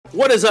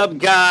What is up,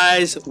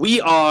 guys?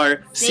 We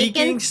are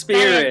Seeking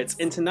Spirits. Spirits,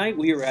 and tonight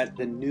we are at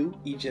the New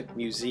Egypt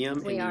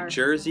Museum in New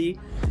Jersey.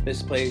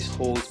 This place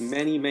holds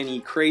many,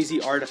 many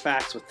crazy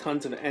artifacts with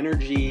tons of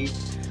energy.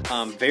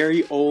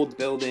 Very old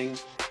building.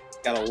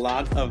 Got a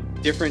lot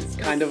of different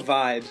kind of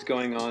vibes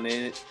going on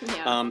in it.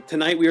 Yeah.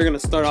 Tonight we are going to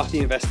start off the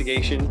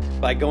investigation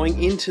by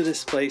going into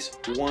this place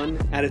one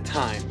at a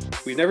time.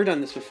 We've never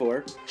done this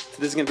before, so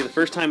this is going to be the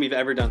first time we've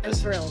ever done this.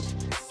 I'm thrilled.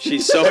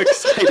 She's so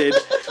excited.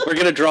 We're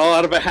going to draw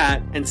out of a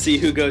hat and see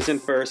who goes in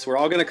first. We're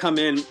all going to come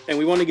in, and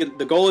we want to get,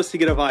 the goal is to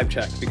get a vibe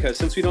check, because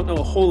since we don't know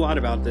a whole lot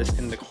about this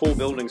and the whole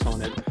building's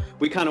haunted,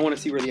 we kind of want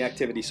to see where the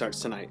activity starts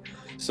tonight.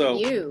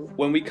 So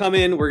when we come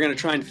in, we're going to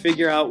try and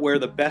figure out where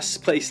the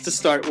best place to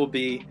start will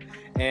be.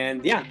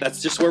 And yeah,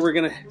 that's just where we're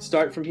going to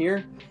start from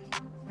here.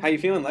 How you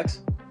feeling,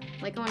 Lex?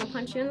 Like I want to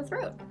punch you in the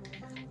throat.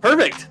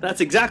 Perfect.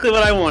 That's exactly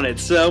what I wanted.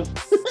 So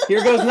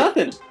here goes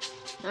nothing.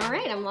 All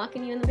right, I'm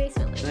locking you in the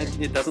basement later.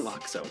 It doesn't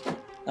lock, so.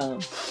 Oh,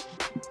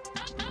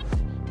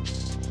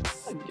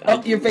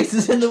 your face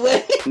is in the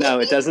way. No,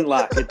 it doesn't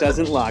lock. It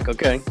doesn't lock,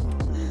 okay?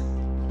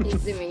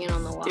 He's zooming in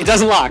on the wall. It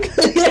doesn't lock.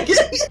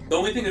 The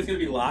only thing that's going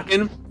to be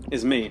locking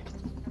is me.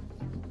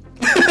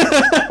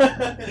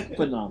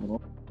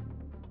 Phenomenal.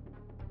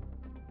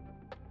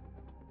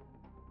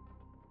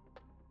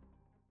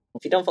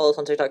 If you don't follow us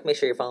on TikTok, make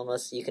sure you're following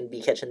us. You can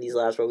be catching these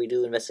lives where we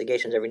do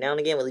investigations every now and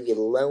again. We'll leave you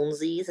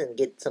lonesies and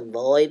get some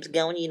vibes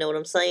going, you know what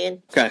I'm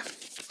saying? Okay,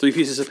 3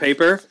 pieces of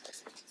paper,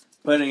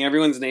 putting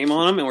everyone's name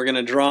on them, and we're going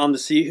to draw them to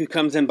see who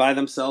comes in by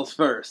themselves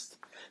first.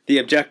 The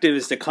objective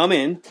is to come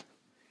in,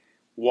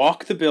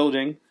 walk the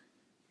building,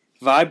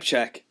 vibe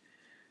check,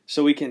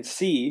 so we can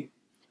see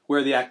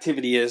where the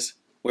activity is,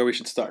 where we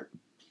should start.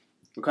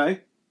 Okay?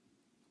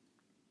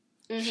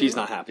 Mm-hmm. She's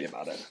not happy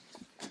about it.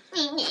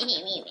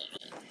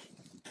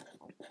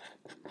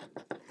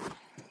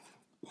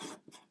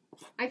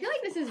 I feel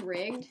like this is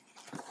rigged,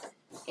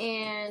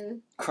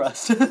 and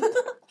Crust.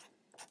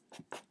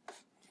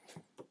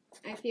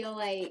 I feel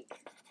like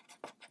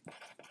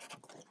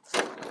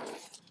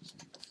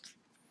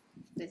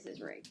this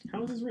is rigged.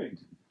 How is this rigged?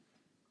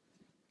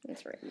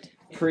 It's rigged.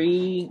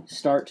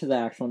 Pre-start to the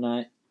actual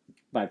night,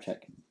 vibe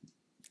check.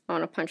 I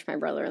want to punch my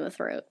brother in the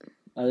throat.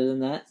 Other than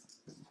that?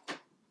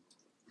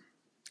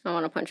 I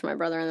want to punch my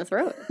brother in the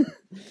throat.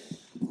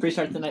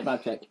 Pre-start to the night,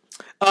 vibe check.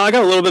 I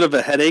got a little bit of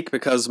a headache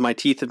because my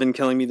teeth have been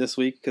killing me this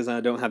week because I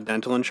don't have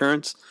dental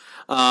insurance.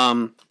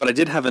 But I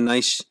did have a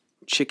nice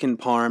chicken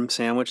parm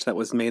sandwich that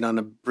was made on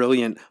a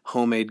brilliant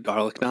homemade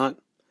garlic knot.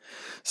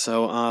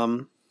 So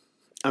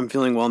I'm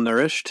feeling well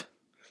nourished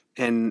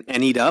and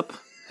ennied up.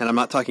 And I'm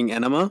not talking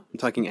enema, I'm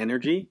talking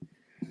energy.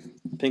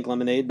 Pink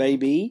lemonade,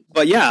 baby.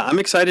 But yeah, I'm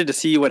excited to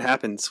see what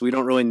happens. We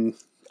don't really...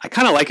 I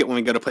kind of like it when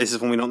we go to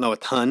places when we don't know a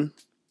ton.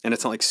 And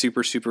it's not like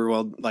super, super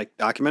well like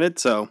documented.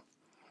 So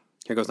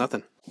here goes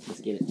nothing.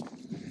 Let's get it.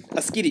 A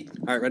skitty.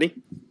 All right, ready?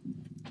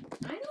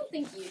 I don't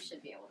think you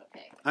should be able to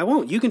pick. I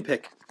won't. You can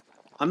pick.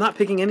 I'm not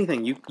picking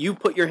anything. You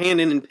put your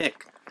hand in and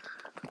pick.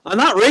 I'm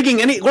not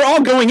rigging any. We're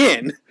all going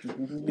in.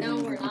 No,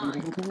 we're not.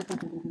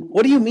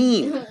 What do you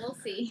mean? We'll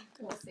see.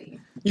 We'll see.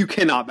 You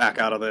cannot back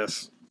out of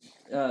this.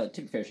 To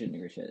be fair, she didn't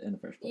agree to it in the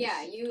first place. Yeah,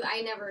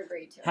 I never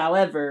agreed to it.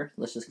 However,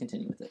 let's just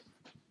continue with it.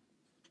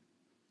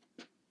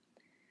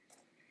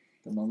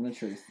 The moment of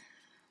truth.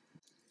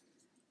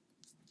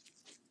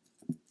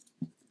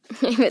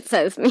 If it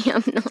says me,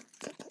 I'm not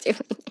doing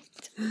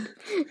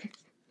it.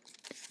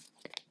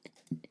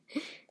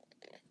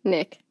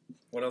 Nick.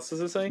 What else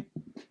does it say?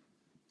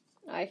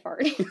 I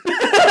farted.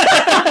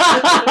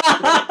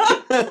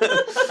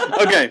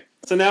 Okay,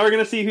 so now we're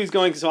going to see who's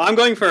going. So I'm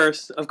going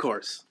first, of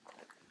course.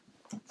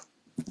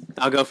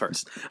 I'll go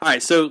first. All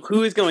right, so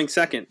who is going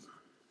second?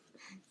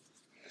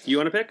 You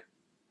want to pick?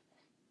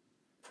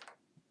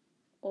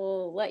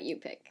 We'll let you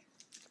pick.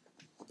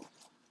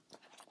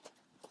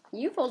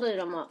 You folded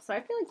them up, so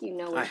I feel like you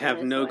know which I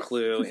have no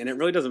clue, and it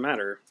really doesn't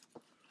matter.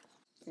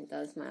 It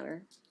does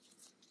matter.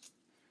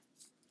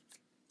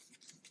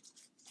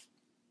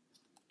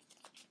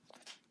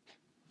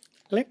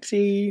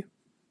 Lexi.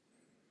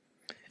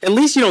 At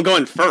least you don't go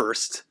in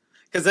first.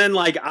 Because then,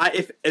 like,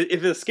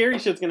 if the scary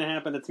shit's going to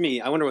happen, it's me.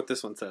 I wonder what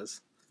this one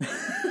says.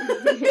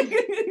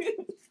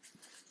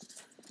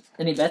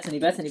 Any bets? Any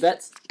bets? Any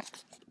bets?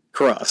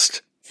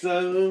 Crust.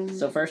 So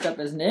first up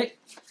is Nick.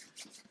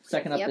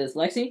 Second up is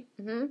Lexi.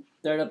 Mm-hmm.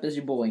 Third up is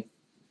your boy.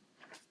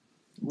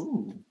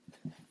 Ooh.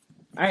 All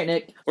right,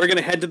 Nick. We're going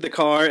to head to the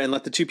car and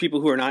let the 2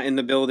 people who are not in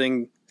the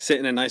building sit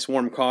in a nice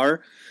warm car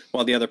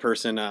while the other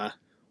person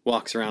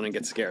walks around and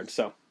gets scared.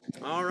 So.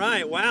 All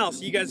right. Wow.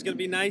 So you guys are going to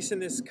be nice in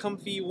this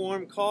comfy,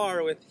 warm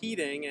car with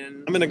heating,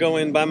 and I'm going to go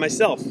in by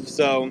myself.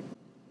 So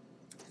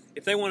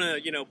if they want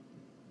to,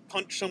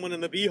 punch someone in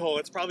the beehole,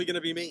 it's probably going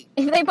to be me.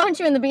 If they punch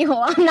you in the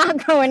beehole, I'm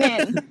not going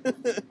in.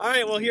 All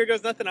right, well, here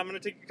goes nothing. I'm going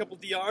to take a couple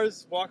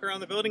DRs, walk around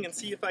the building, and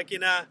see if I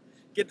can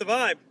get the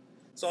vibe.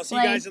 So I'll see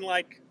you guys in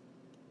like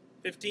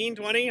 15,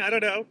 20, I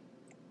don't know.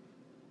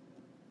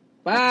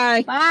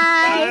 Bye.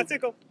 Bye. That's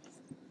it. Go.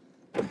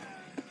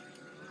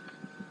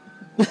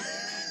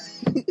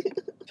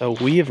 So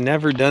we have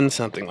never done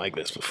something like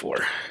this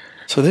before.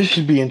 So this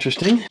should be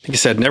interesting. Like I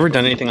said, never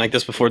done anything like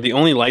this before. The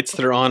only lights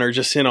that are on are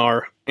just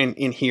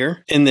in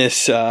here, in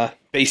this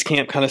base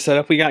camp kind of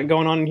setup we got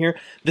going on in here.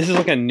 This is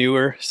like a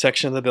newer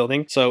section of the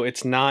building, so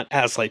it's not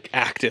as like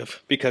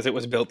active because it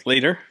was built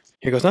later.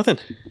 Here goes nothing.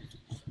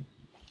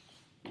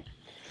 This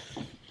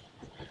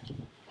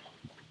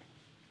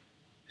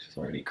is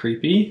already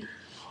creepy.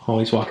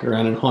 Always walking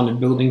around in haunted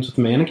buildings with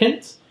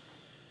mannequins.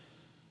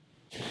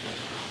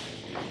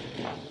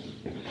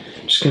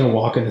 I'm just gonna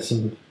walk into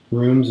some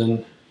rooms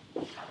and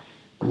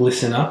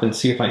listen up and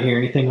see if I hear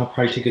anything. I'll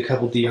probably take a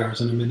couple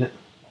DRs in a minute.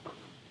 All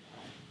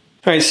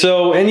right,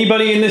 so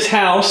anybody in this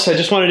house, I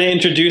just wanted to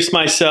introduce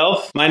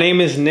myself. My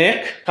name is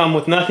Nick. I'm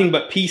with nothing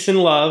but peace and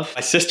love.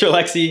 My sister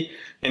Lexi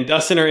and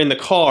Dustin are in the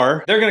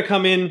car. They're gonna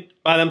come in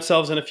by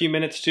themselves in a few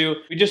minutes too.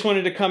 We just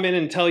wanted to come in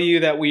and tell you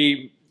that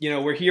we're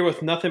here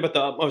with nothing but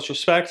the utmost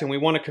respect, and we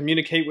want to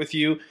communicate with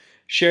you,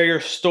 share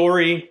your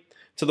story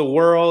to the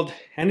world.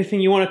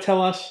 Anything you want to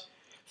tell us,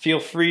 feel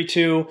free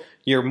to.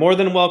 You're more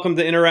than welcome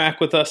to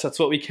interact with us. That's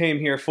what we came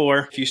here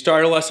for. If you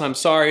startle us, I'm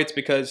sorry. It's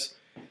because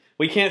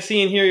we can't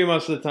see and hear you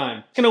most of the time.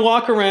 I'm gonna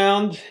walk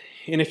around,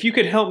 and if you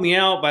could help me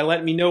out by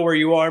letting me know where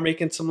you are,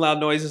 making some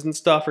loud noises and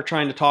stuff, or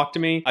trying to talk to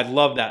me, I'd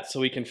love that so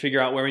we can figure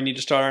out where we need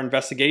to start our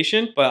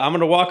investigation. But I'm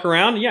gonna walk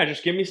around, yeah,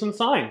 just give me some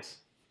signs.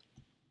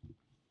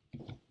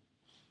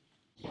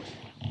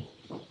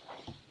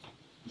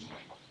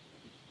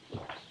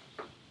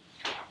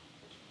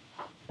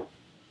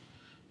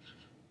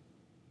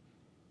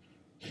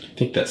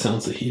 I think that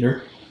sounds the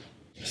heater.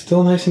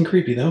 Still nice and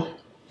creepy though.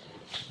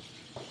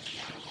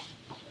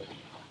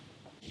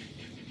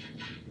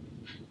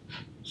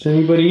 Is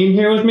anybody in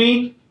here with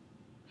me?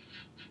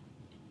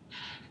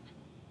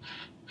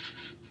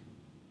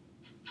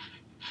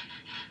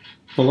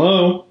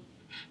 Hello?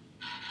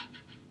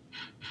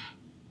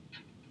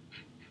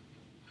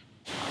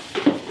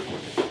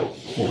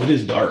 Well, it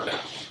is dark.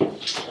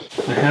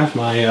 I have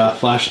my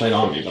flashlight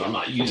on me, but I'm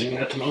not using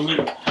it at the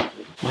moment.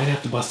 Might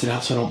have to bust it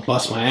out so I don't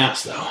bust my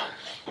ass though.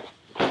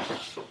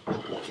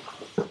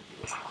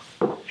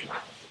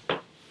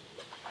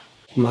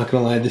 I'm not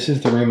gonna lie, this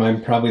is the room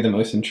I'm probably the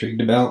most intrigued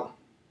about.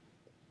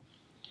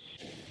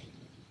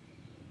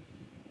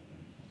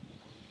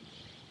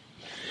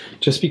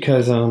 Just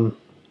because the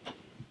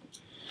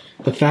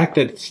fact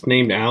that it's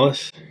named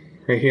Alice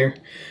right here,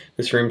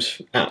 this room's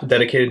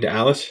dedicated to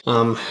Alice.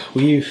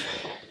 We've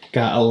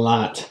got a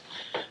lot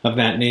of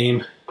that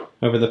name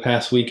over the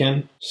past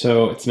weekend,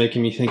 so it's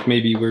making me think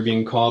maybe we're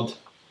being called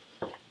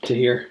to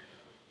here.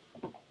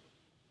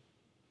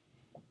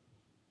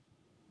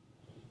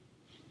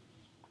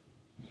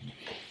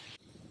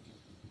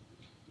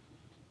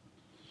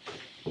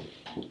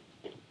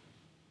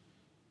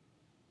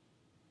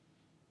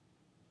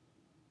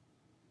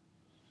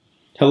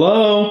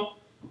 Hello?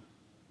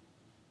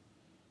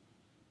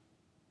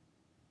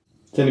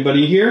 Is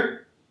anybody here?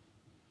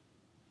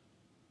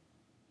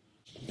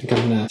 I think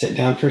I'm gonna sit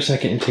down for a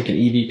second and take an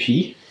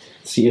EVP,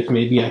 see if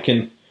maybe I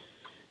can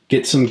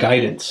get some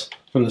guidance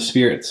from the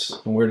spirits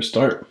on where to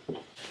start.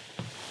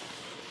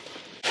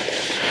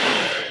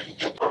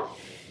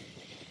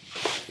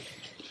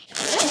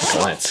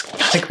 Oh, it's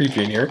kind of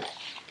creepy in here.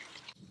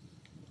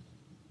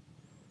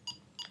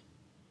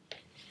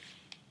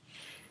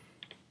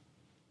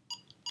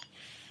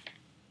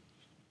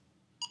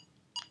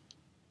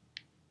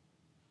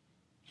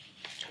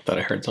 Thought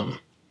I heard something.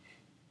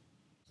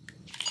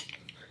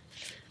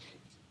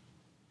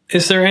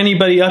 Is there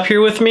anybody up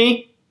here with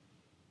me?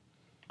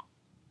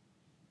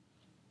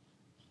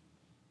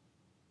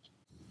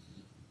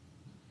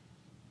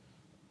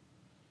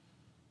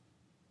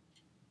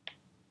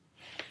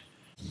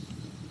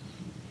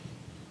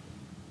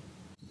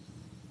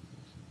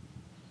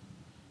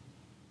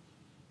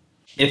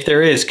 If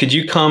there is, could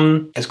you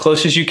come as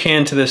close as you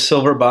can to this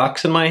silver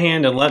box in my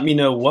hand and let me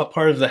know what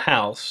part of the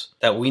house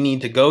that we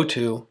need to go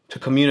to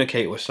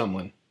communicate with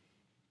someone? Is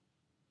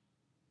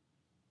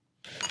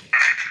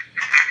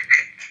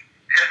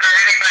there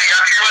anybody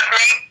up here with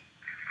me?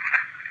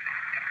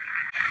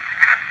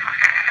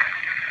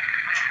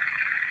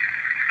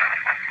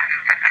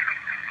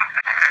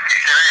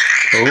 If there is,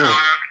 Oh,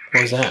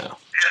 what was that? is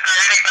there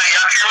anybody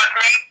up here with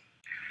me?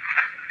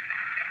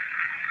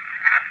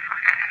 If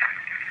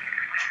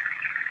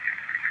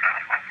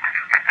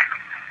there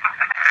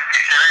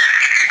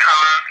is, could you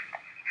come as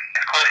close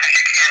as you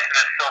can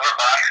to this silver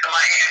box in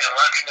my hand and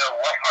let me know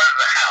what part of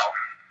the house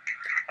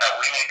that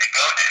we need to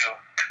go to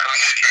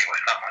communicate with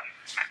someone?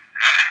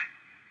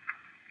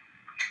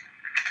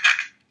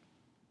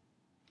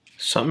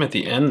 Something at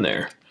the end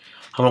there.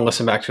 I'm gonna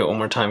listen back to it one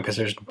more time because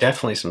there's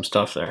definitely some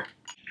stuff there.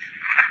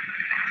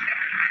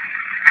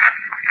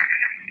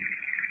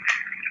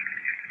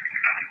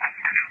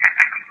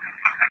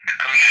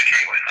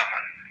 Communicate with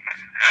someone.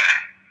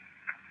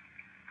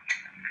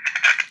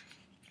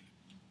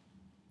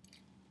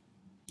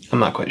 I'm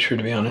not quite sure,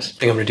 to be honest. I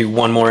think I'm gonna do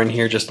one more in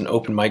here, just an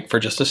open mic for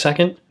just a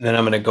second. Then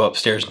I'm gonna go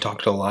upstairs and talk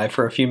to the live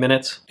for a few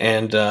minutes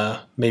and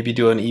maybe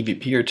do an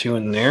EVP or two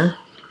in there.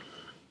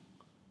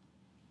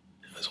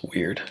 That's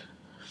weird.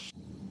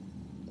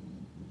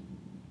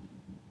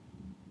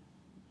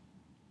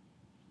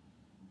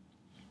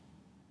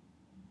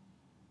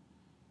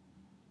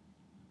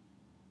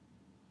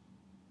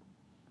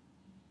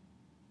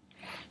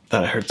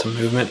 Thought I heard some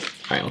movement.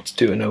 All right, let's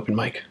do an open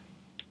mic.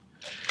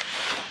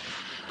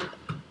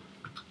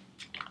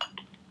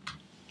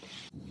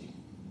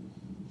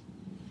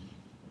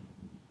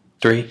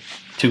 Three,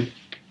 two,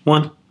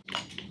 one. All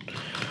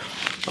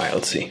right,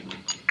 let's see.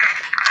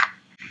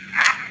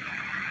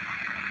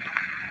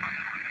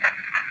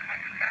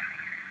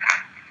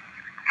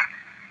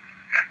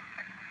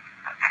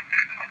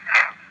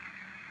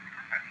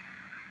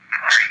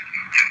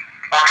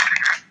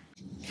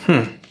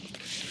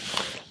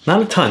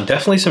 Not a ton.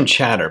 Definitely some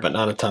chatter, but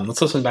not a ton.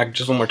 Let's listen back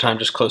just one more time,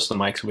 just close to the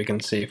mic so we can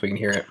see if we can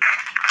hear it.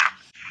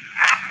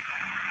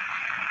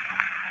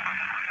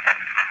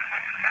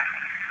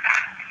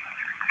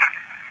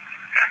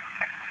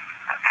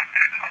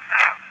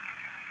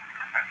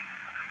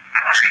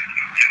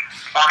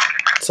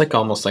 It's like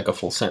almost like a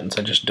full sentence.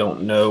 I just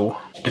don't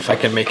know if I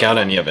can make out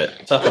any of it.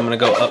 So I'm gonna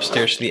go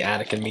upstairs to the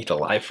attic and meet the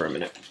live for a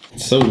minute.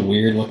 It's so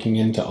weird looking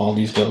into all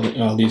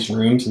these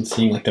rooms and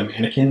seeing like the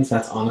mannequins.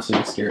 That's honestly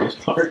the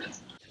scariest part.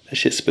 That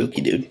shit's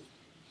spooky, dude.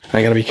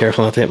 I gotta be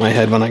careful not to hit my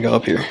head when I go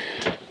up here.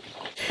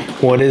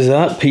 What is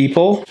up,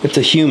 people? It's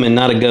a human,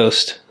 not a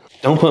ghost.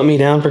 Don't put me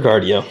down for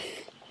cardio.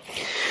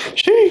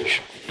 Sheesh.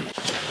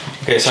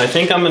 Okay, so I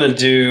think I'm gonna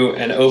do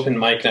an open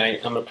mic night.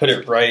 I'm gonna put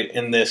it right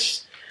in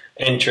this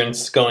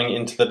entrance going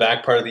into the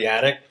back part of the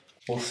attic.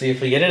 We'll see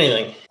if we get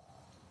anything.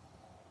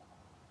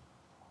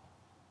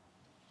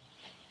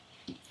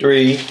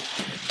 3,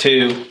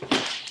 2,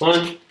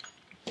 1.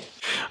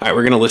 All right,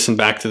 we're going to listen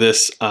back to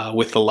this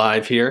with the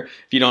live here.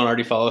 If you don't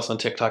already follow us on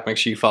TikTok, make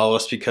sure you follow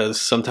us,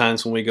 because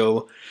sometimes when we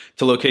go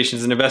to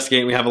locations and investigate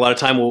and we have a lot of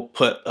time, we'll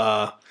put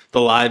the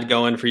live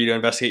going for you to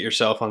investigate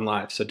yourself on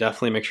live. So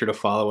definitely make sure to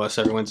follow us.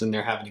 Everyone's in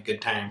there having a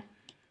good time.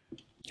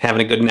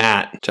 Having a good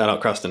nat. Shout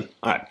out Cruston.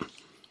 All right.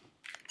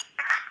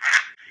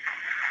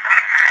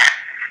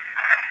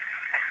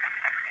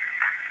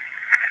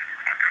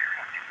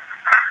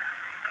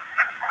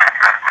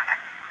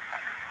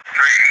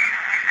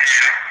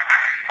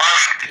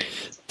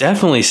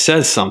 Definitely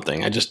says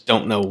something. I just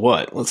don't know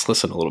what. Let's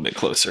listen a little bit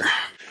closer.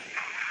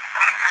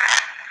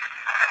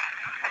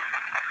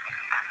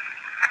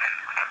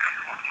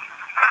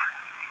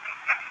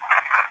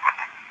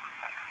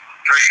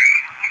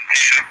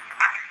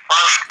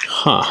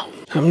 Huh.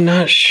 I'm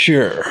not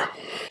sure. I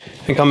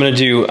think I'm going to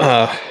do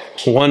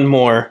one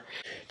more.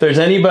 If there's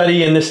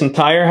anybody in this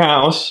entire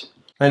house,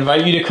 I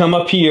invite you to come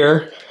up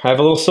here. I have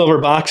a little silver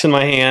box in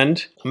my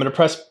hand. I'm going to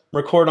press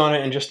record on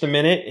it in just a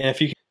minute. And if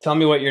you can tell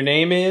me what your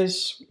name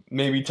is,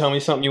 maybe tell me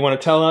something you want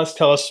to tell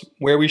us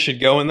where we should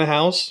go in the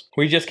house.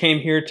 We just came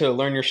here to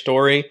learn your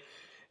story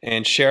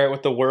and share it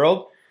with the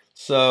world.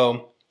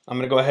 So I'm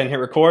going to go ahead and hit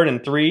record in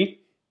 3,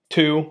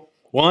 2,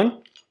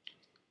 1.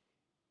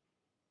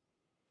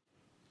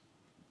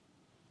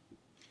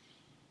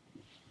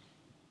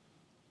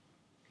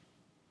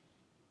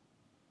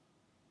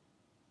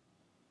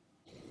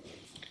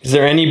 Is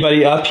there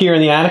anybody up here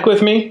in the attic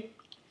with me?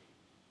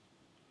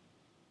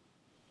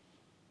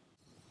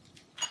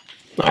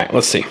 All right,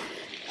 let's see.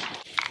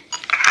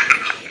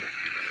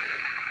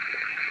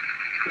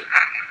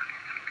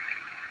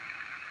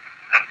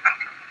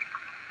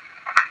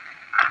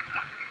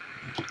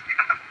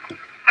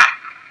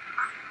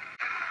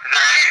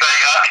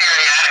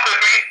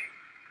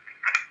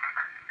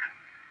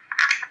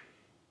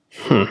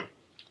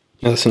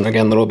 Listen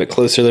again a little bit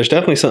closer. There's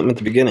definitely something at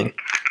the beginning.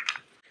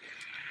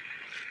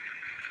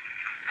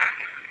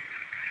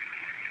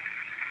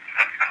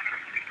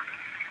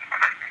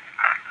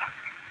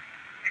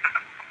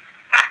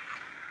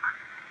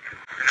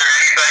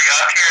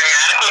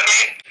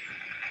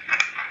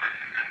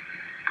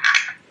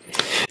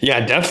 Yeah,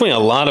 definitely a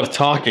lot of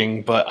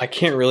talking, but I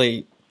can't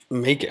really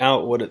make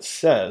out what it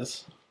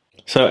says.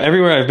 So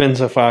everywhere I've been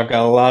so far, I've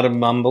got a lot of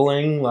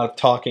mumbling, a lot of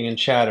talking and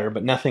chatter,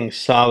 but nothing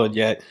solid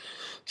yet.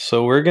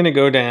 So we're going to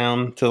go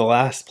down to the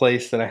last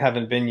place that I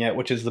haven't been yet,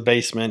 which is the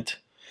basement,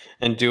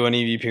 and do an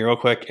EVP real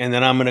quick. And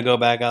then I'm going to go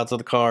back out to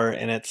the car,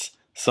 and it's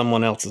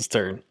someone else's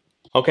turn.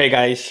 Okay,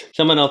 guys,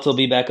 someone else will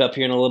be back up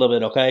here in a little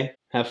bit, okay?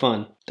 Have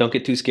fun. Don't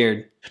get too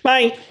scared.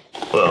 Bye.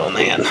 Oh,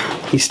 man.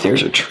 These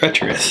stairs are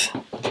treacherous.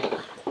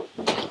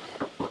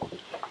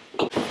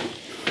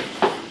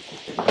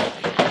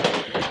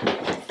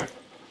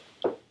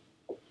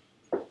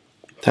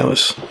 That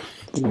was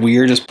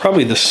weird. It's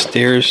probably the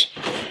stairs,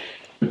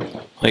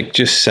 like,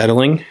 just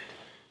settling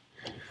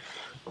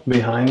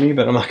behind me,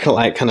 but I'm not gonna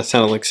lie, it kind of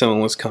sounded like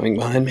someone was coming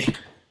behind me.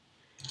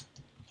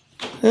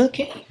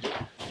 Okay.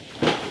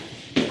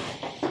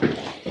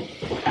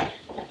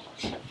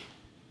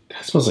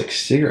 That smells like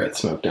cigarette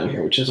smoke down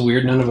here, which is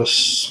weird. None of us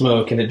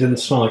smoke, and it didn't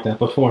smell like that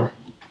before.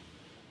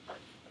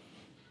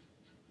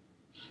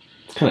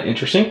 It's kind of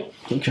interesting.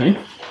 Okay.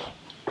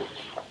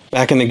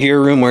 Back in the gear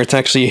room where it's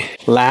actually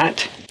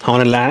lat.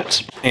 Haunted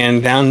lats,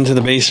 and down into the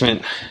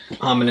basement,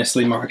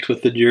 ominously marked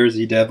with the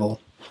Jersey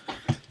Devil.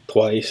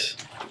 Twice.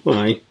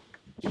 Why?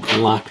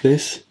 Unlock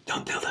this.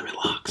 Don't tell them it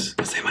locks,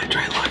 because they might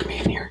try and lock me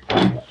in here.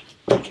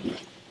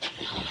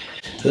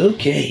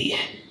 Okay.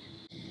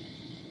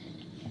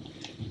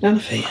 Not a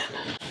fan.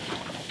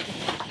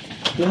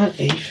 Not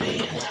a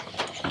fan.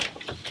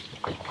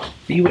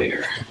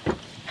 Beware.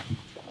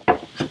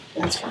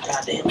 That's for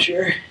goddamn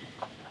sure.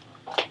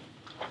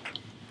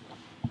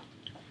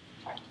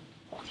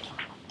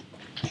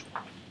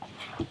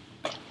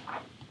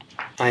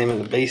 I am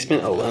in the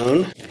basement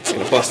alone. I'm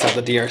gonna bust out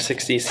the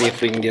DR60, see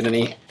if we can get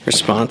any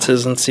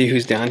responses and see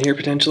who's down here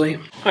potentially.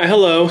 All right,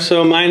 hello.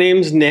 So my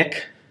name's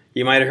Nick.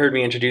 You might have heard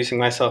me introducing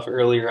myself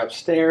earlier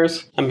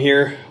upstairs. I'm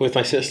here with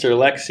my sister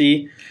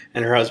Lexi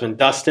and her husband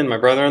Dustin, my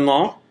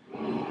brother-in-law.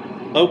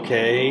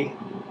 Okay,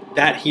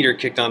 that heater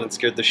kicked on and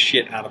scared the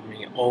shit out of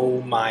me.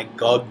 Oh my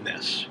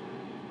goodness.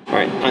 All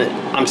right,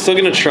 I'm still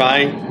gonna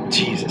try.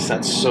 Jesus,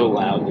 that's so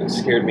loud, it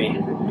scared me.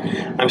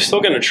 I'm still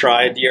gonna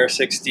try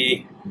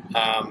DR60.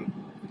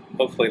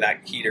 Hopefully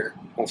that heater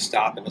will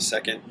stop in a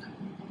second.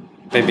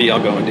 Maybe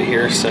I'll go into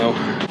here, so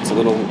it's a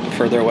little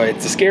further away.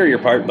 It's the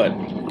scarier part, but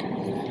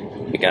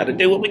we gotta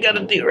do what we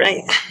gotta do,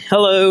 right?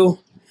 Hello.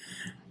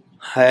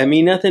 I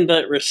mean nothing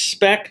but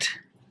respect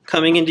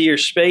coming into your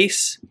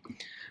space.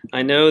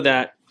 I know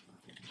that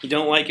you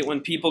don't like it when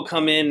people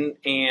come in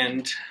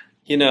and,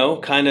 you know,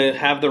 kind of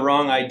have the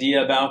wrong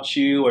idea about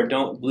you or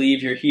don't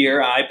believe you're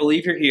here. I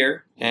believe you're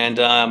here. And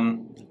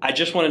I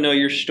just want to know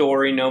your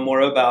story, know more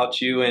about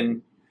you,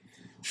 and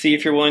see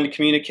if you're willing to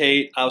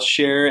communicate. I'll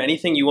share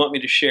anything you want me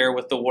to share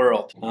with the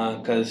world,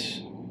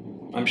 because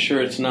I'm sure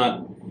it's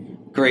not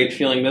great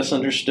feeling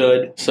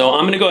misunderstood. So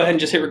I'm going to go ahead and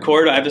just hit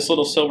record. I have this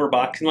little silver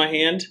box in my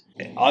hand.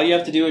 All you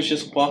have to do is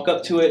just walk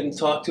up to it and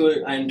talk to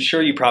it. I'm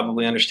sure you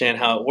probably understand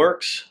how it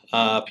works.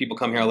 People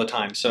come here all the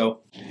time.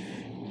 So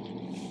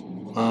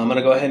I'm going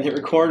to go ahead and hit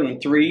record in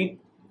 3,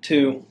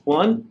 2,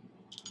 1.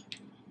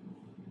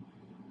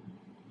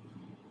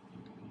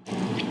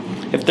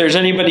 If there's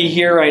anybody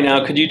here right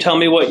now, could you tell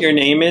me what your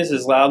name is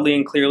as loudly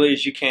and clearly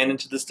as you can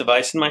into this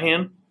device in my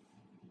hand?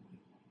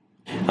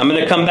 I'm going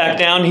to come back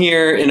down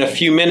here in a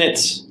few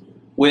minutes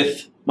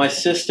with my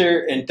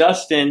sister and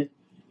Dustin,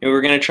 and we're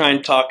going to try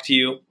and talk to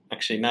you.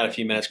 Actually, not a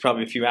few minutes,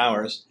 probably a few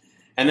hours.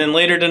 And then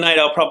later tonight,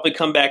 I'll probably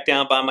come back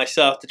down by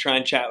myself to try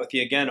and chat with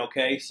you again,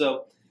 okay?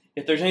 So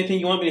if there's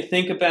anything you want me to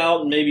think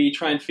about, maybe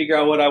try and figure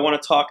out what I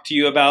want to talk to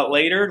you about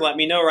later, let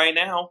me know right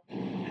now.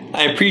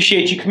 I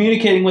appreciate you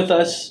communicating with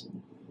us.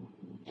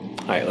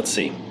 All right, let's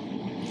see.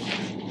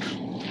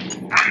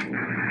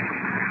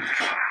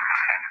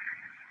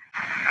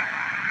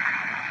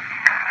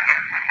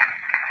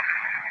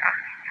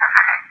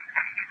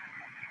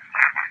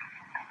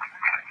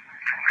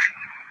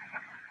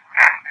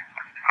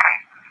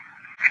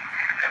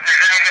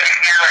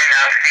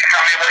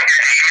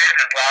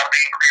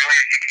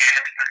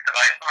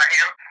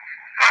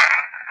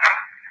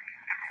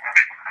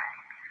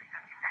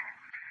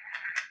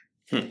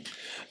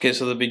 Okay,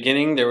 so the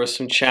beginning there was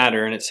some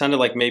chatter and it sounded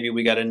like maybe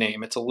we got a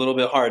name. It's a little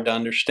bit hard to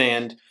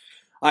understand.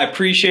 I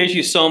appreciate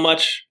you so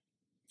much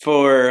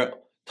for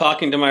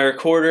talking to my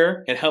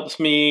recorder. It helps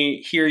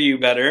me hear you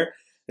better.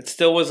 It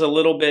still was a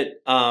little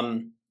bit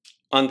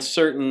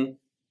uncertain.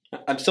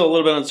 I'm still a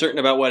little bit uncertain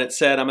about what it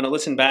said. I'm going to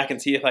listen back and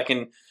see if I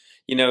can,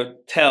 you know,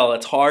 tell.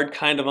 It's hard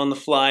kind of on the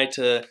fly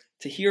to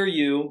hear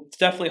you. It's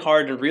definitely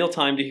hard in real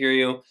time to hear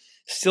you.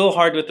 Still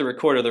hard with the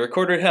recorder. The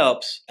recorder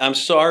helps. I'm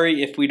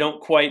sorry if we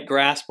don't quite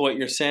grasp what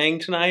you're saying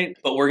tonight,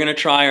 but we're going to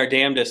try our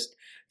damnedest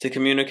to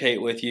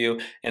communicate with you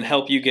and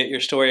help you get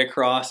your story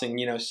across and,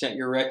 you know, set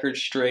your record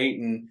straight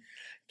and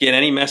get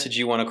any message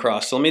you want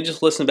across. So let me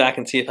just listen back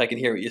and see if I can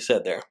hear what you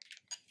said there.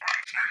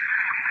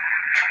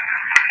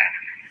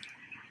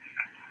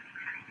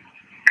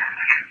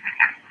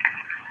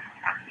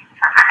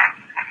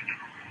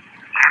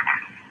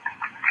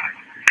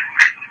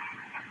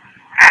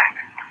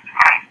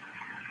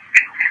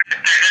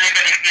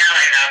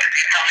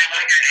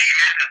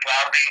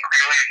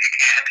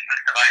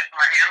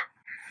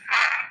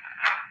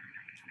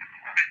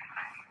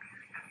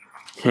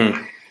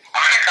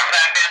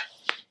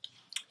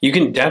 You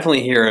can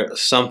definitely hear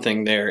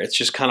something there. It's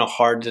just kind of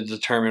hard to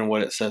determine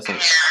what it says.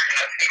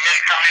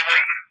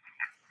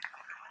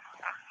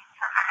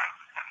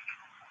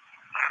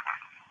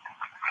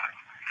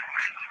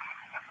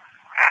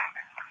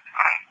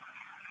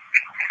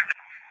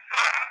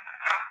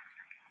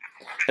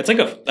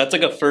 That's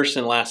like a first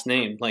and last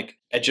name. Like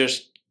I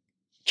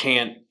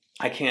can't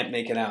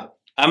make it out.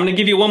 I'm gonna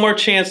give you one more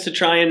chance to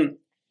try and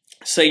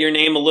say your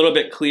name a little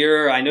bit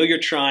clearer. I know you're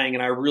trying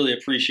and I really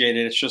appreciate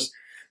it. It's just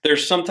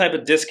there's some type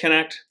of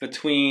disconnect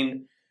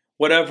between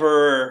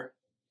whatever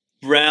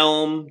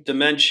realm,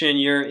 dimension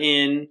you're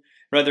in,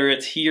 whether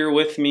it's here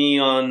with me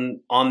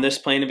on this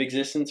plane of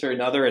existence or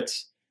another.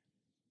 It's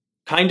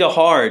kind of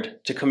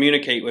hard to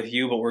communicate with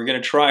you, but we're going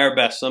to try our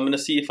best. So I'm going to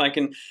see if I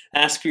can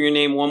ask for your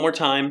name one more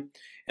time.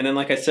 And then,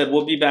 like I said,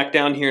 we'll be back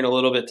down here in a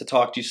little bit to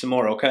talk to you some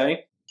more,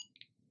 okay?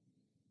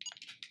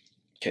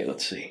 Okay,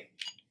 let's see.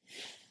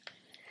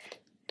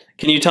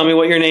 Can you tell me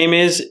what your name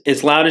is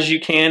as loud as you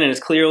can and as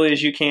clearly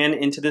as you can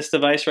into this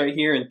device right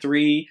here in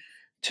 3,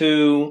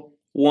 2,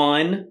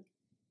 1.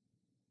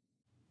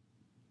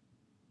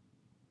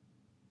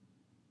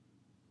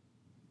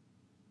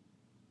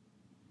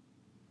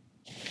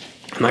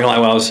 I'm not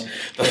gonna lie,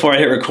 before I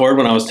hit record,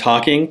 when I was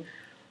talking,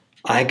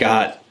 I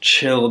got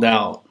chilled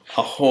out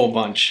a whole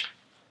bunch.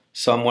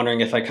 So I'm wondering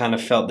if I kind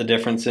of felt the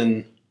difference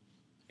in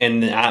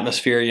the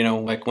atmosphere, you know,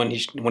 like when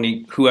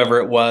whoever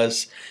it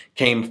was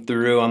came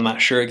through. I'm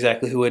not sure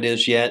exactly who it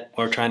is yet.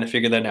 We're trying to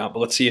figure that out, but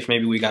let's see if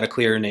maybe we got a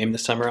clearer name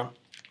this time around. Can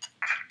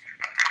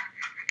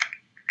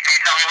you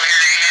tell me what your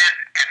name is?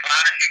 As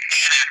loud as you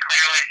can, as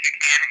clearly as you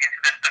can, into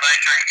this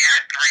device right here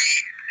in 3,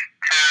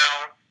 2,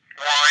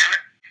 1.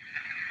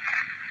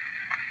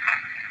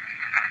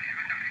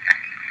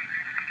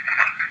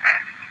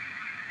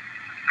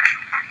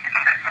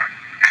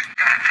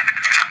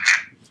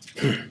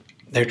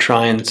 They're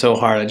trying so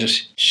hard.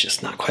 It's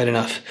just not quite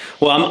enough.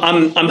 Well,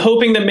 I'm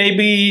hoping that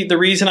maybe the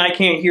reason I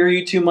can't hear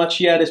you too much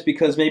yet is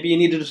because maybe you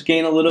need to just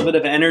gain a little bit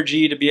of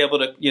energy to be able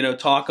to, you know,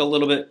 talk a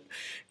little bit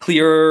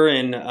clearer.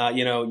 And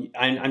you know,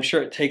 I'm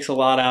sure it takes a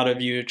lot out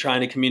of you trying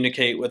to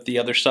communicate with the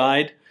other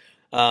side.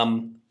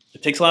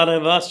 It takes a lot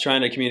of us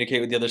trying to communicate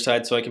with the other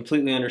side. So I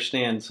completely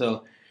understand.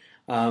 So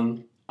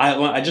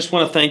I just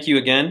want to thank you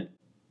again.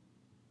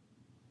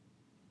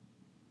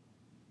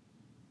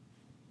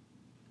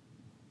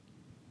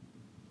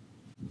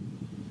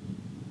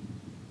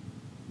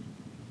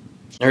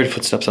 I heard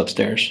footsteps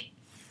upstairs.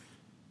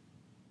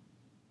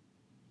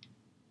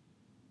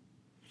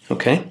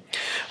 Okay.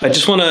 I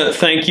just want to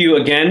thank you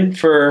again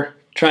for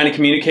trying to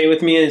communicate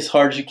with me as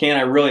hard as you can.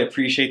 I really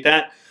appreciate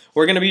that.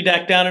 We're going to be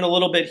back down in a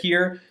little bit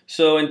here.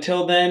 So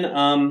until then,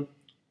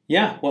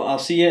 yeah, well, I'll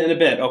see you in a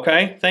bit,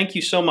 okay? Thank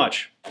you so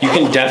much. You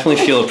can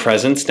definitely feel a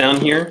presence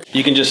down here.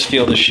 You can just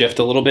feel the shift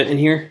a little bit in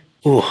here.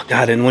 Oh,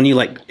 God, and when you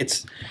like,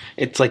 it's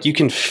like you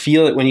can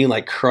feel it when you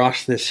like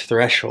cross this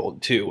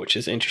threshold too, which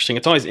is interesting.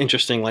 It's always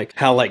interesting like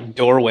how like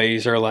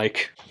doorways are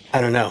like,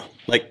 I don't know,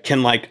 like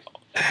can like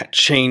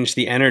change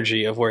the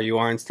energy of where you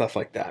are and stuff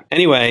like that.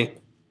 Anyway,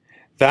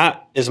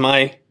 that is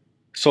my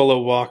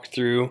solo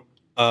walkthrough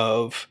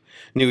of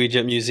New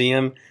Egypt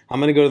Museum. I'm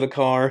going to go to the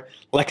car.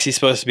 Lexi's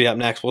supposed to be up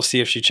next. We'll see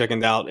if she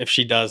chickened out. If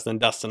she does, then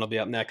Dustin will be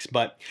up next.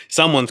 But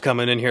someone's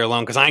coming in here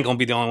alone because I ain't going to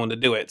be the only one to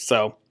do it.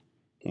 So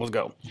let's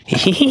go.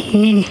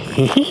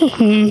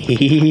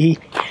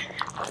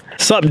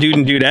 Sup, dude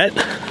and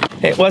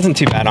dudette? It wasn't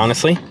too bad,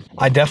 honestly.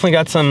 I definitely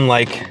got some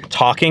like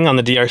talking on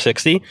the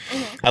DR60.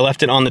 I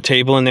left it on the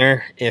table in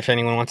there if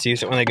anyone wants to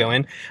use it when they go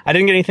in. I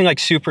didn't get anything like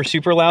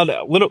super loud.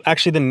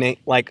 Actually, the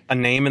like a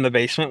name in the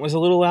basement was a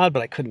little loud,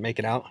 but I couldn't make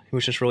it out. It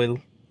was just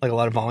really like a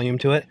lot of volume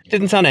to it.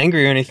 Didn't sound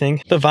angry or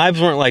anything. The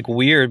vibes weren't like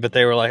weird, but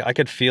they were like I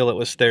could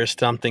feel there's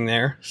something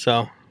there.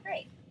 So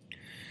Great.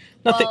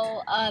 nothing.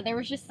 Well, there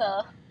was just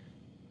a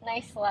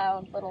nice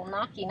loud little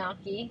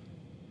knocky.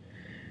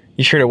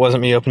 You sure it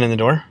wasn't me opening the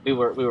door? We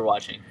were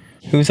watching.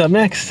 Who's up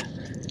next?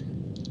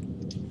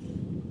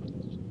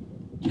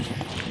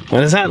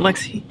 What is that,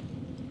 Lexi?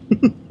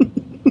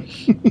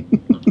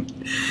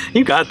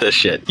 You got this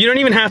shit. You don't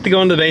even have to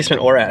go into the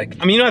basement or attic.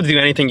 I mean, you don't have to do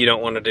anything you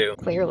don't want to do.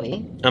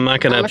 Clearly. I'm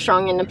a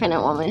strong,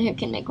 independent woman who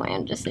can make my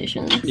own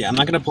decisions. Yeah, I'm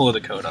not gonna pull a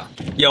Dakota.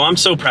 Yo, I'm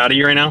so proud of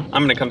you right now.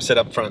 I'm gonna come sit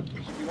up front.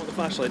 If you want the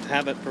flashlight,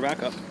 have it for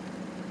backup.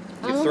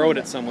 You throw it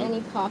at someone.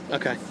 Any pockets.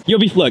 Okay. You'll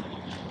be, look,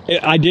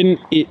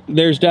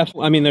 there's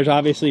definitely, I mean, there's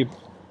obviously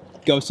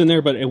ghosts in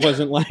there, but it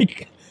wasn't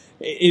like,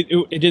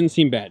 it didn't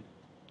seem bad.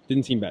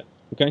 Didn't seem bad,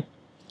 okay?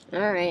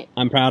 All right.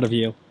 I'm proud of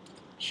you.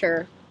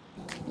 Sure.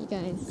 You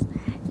guys,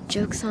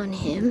 joke's on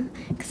him,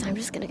 because I'm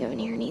just going to go in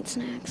here and eat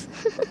snacks.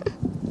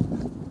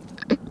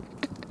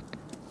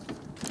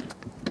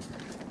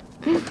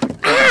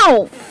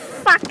 Ow!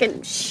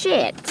 Fucking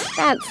shit.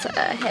 That's a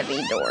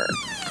heavy door.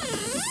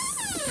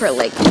 For,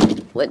 like,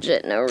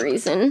 legit no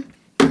reason.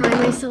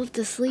 Cry myself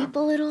to sleep a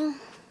little.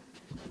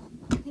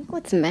 I think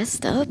what's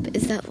messed up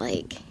is that,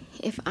 like,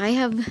 if I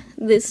have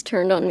this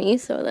turned on me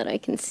so that I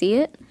can see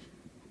it,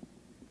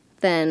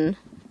 then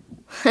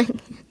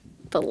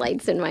the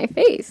light's in my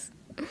face.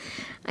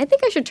 I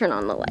think I should turn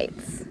on the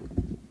lights.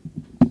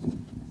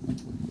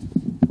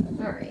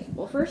 Alright,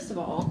 well, first of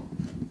all,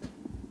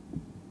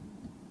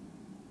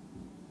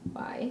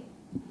 bye.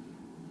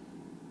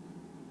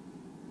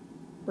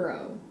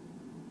 Bro.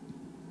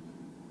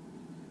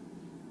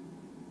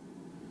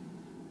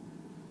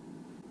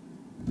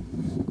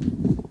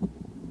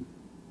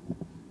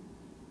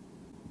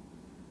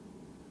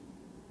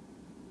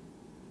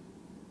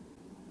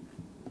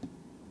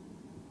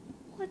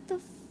 What the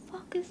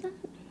fuck is that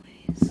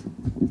noise?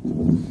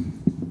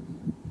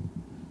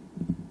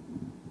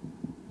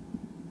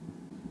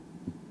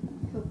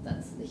 I hope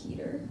that's the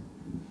heater.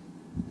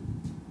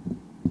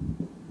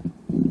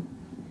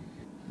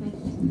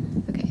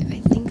 Okay, I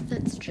think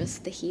that's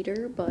just the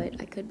heater, but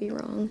I could be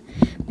wrong.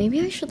 Maybe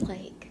I should,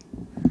 like,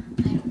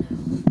 I don't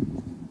know.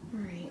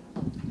 Alright.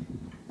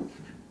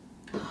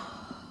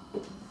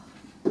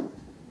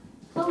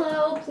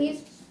 Hello,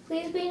 please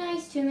be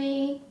nice to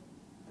me.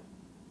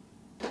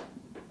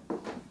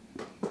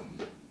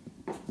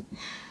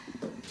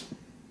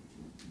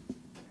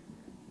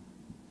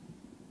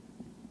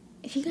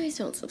 If you guys Please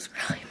don't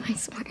subscribe, I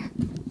swear.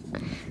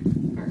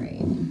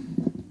 Alright.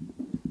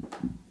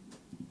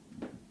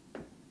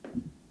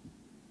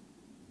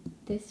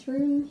 This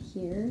room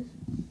here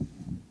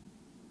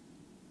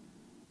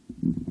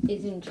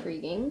is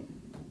intriguing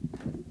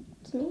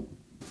to me.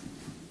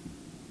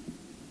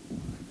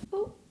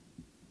 Oh.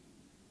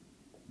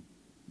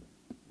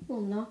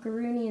 Little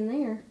knockaroony in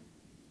there.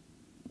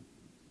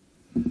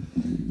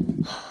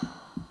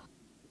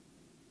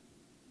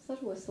 Is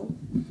that a whistle?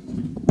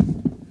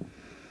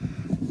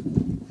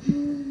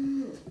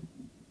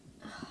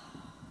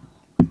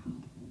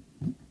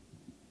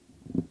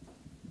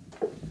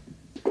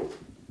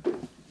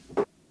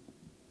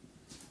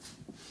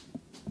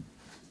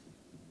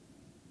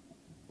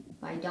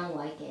 I don't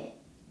like it.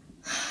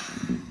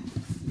 I'm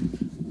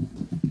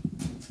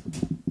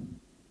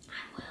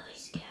really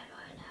scared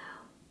right now.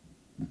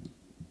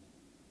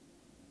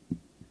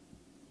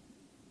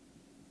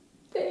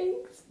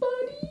 Thanks,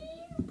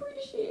 buddy.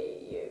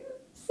 Appreciate you.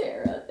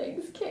 Sarah,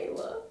 thanks,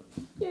 Kayla.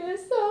 You're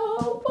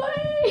so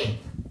funny.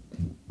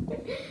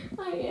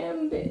 I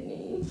am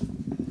Whitney.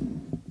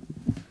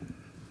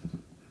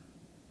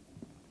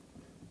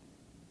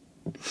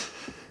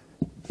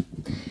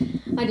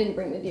 I didn't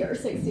bring the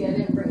DR60, I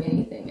didn't bring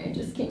anything, I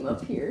just came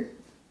up here.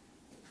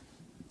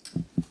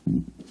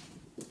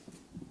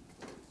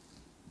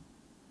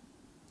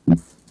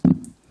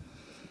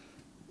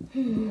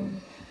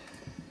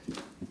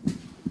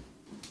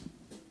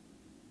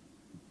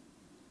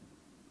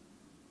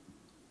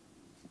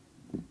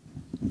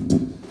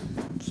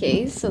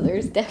 Okay, so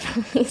there's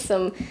definitely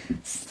some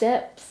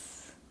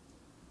steps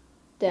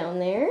down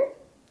there.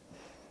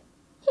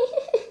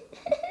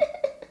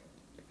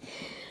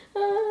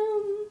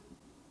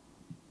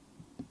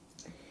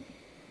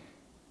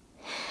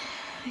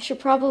 I should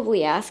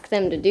probably ask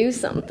them to do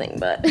something,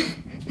 but don't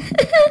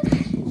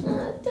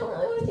really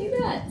want to do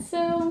that,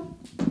 so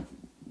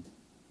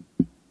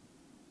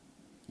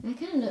I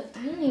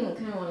don't even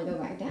kind of want to go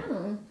back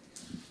down.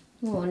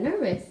 I'm a little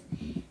nervous.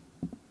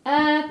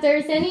 If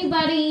there's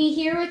anybody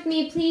here with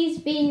me, please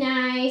be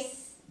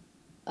nice.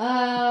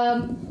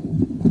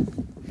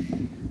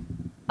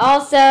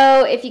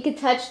 Also, if you could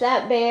touch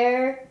that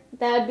bear,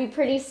 that would be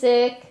pretty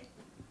sick.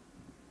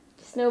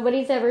 Just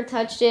nobody's ever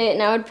touched it,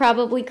 and I would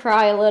probably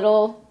cry a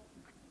little.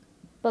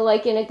 But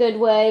like in a good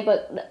way,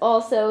 but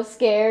also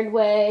scared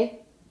way.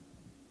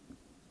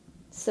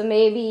 So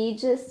maybe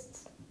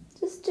just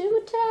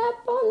do a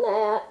tap on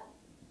that.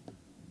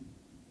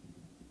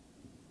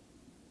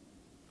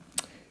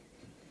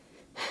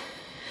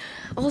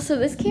 Also,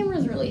 this camera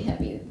is really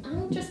heavy.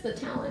 I'm just the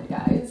talent,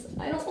 guys.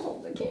 I don't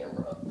hold the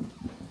camera.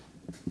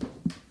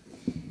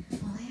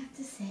 All I have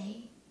to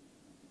say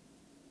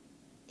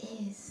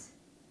is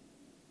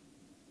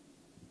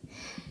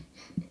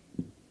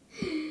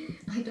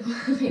I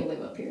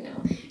live up here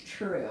now.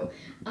 True.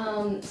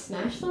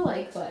 Smash the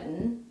like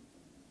button.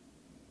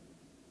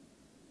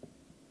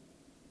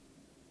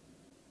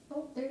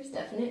 Oh, there's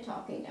definite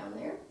talking down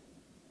there.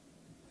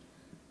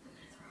 I'm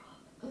gonna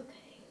throw up.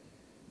 Okay.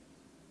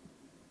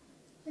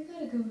 I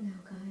gotta go now,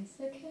 guys,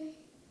 okay?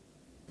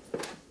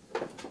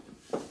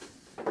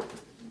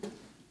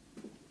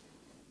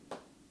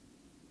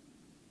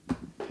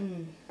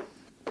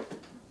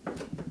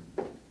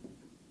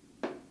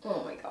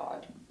 Oh my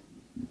god.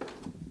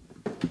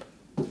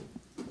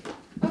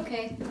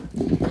 Okay.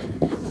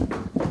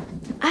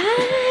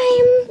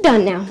 I'm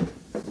done now.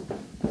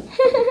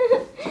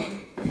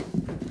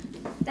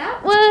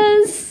 That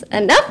was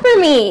enough for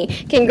me.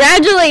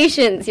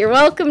 Congratulations. You're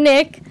welcome,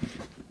 Nick.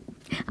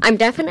 I'm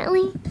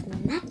definitely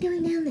not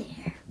going down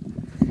there.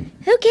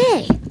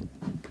 Okay.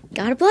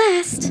 Got a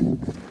blast.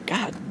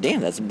 God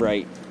damn, that's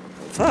bright.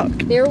 Fuck.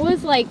 There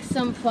was like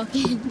some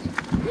fucking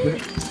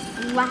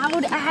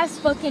loud ass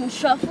fucking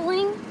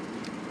shuffling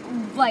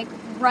like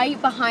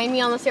right behind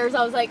me on the stairs.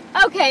 I was like,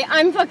 okay,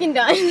 I'm fucking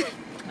done.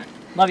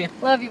 Love you.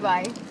 Love you,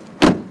 bye.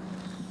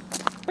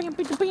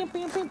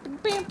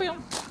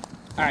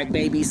 Alright,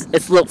 babies.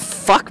 It's a little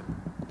fuck.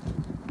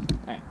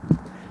 Alright.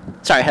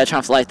 Sorry, I had to turn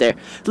off the light there.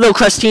 Little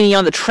Crustini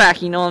on the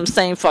track, you know what I'm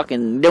saying?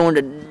 Fucking doing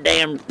the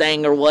damn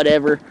thing or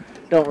whatever.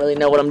 Don't really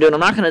know what I'm doing. I'm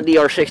not going to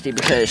DR60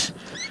 because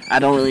I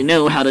don't really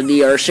know how to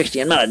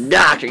DR60. I'm not a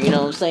doctor, you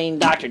know what I'm saying?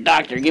 Doctor,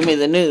 give me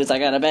the news. I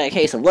got a bad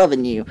case of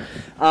loving you.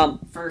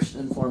 First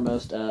and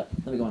foremost,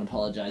 let me go and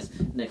apologize.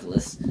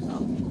 Nicholas,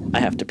 I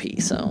have to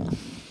pee, so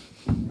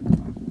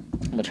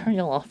I'm going to turn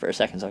y'all off for a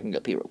second so I can go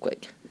pee real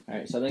quick.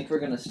 Alright, so I think we're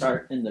going to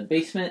start in the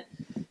basement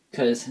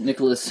because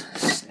Nicholas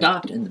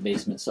stopped in the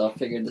basement, so I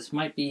figured this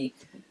might be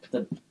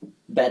the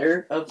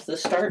better of the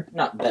start.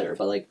 Not better,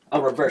 but like,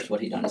 I'll reverse what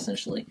he done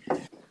essentially.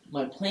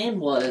 My plan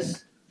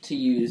was to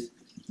use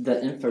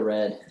the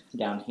infrared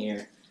down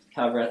here.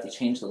 However, I have to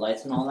change the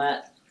lights and all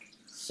that.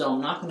 So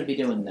I'm not going to be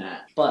doing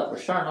that. But we're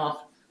starting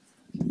off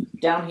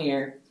down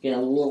here, getting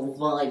a little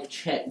vibe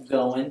check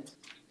going.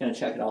 Gonna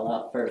check it all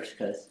out first,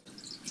 because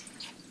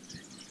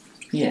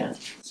yeah.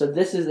 So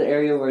this is the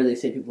area where they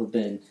say people have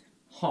been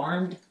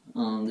harmed.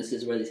 This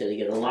is where they say they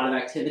get a lot of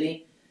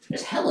activity.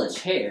 There's hella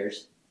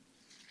chairs.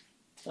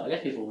 So I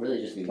guess people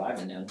really just be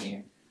vibing down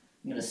here.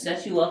 I'm gonna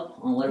set you up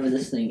on whatever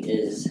this thing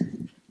is.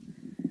 And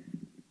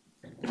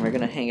we're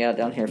gonna hang out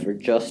down here for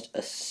just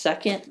a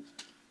second.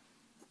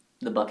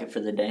 The bucket for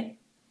the day.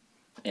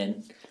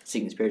 And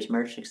Seeking Spirits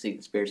merch,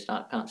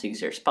 seekingspirits.com,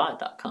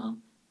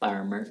 seekingspiritspot.com. Buy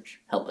our merch.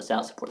 Help us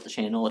out, support the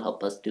channel, it'll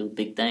help us do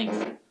big things.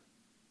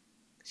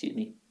 Excuse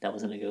me, that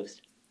wasn't a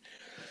ghost.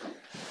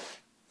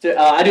 So,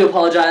 I do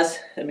apologize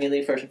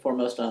immediately, first and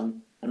foremost.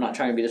 I'm not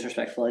trying to be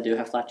disrespectful. I do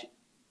have flat cheek.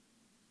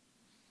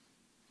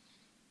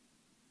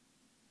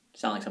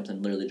 Sound like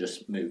something literally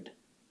just moved.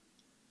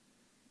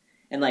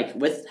 And like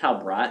with how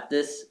bright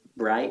this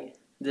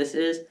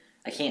is,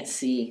 I can't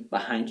see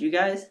behind you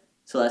guys,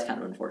 so that's kind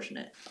of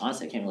unfortunate.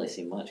 Honestly, I can't really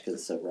see much because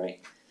it's so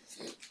bright.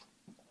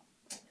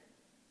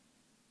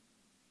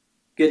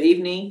 Good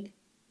evening,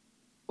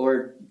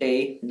 or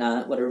day,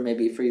 night, whatever it may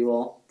be for you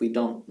all. We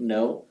don't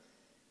know.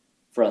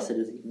 For us, it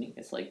is evening.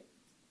 It's like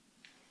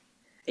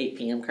 8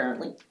 p.m.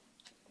 currently.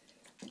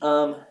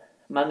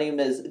 My name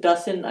is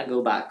Dustin. I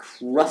go by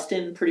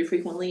Crustin pretty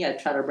frequently. I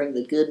try to bring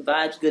the good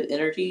vibes, good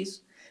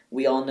energies.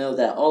 We all know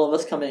that all of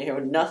us come in here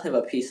with nothing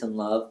but peace and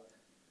love.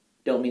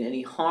 Don't mean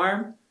any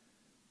harm.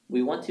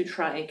 We want to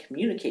try and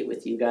communicate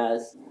with you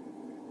guys.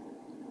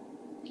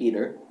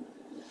 Peter.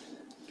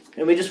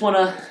 And we just want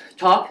to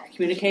talk,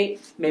 communicate,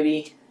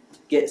 maybe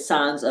get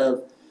signs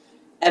of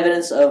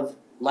evidence of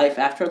life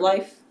after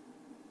life.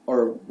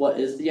 Or what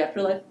is the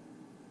afterlife?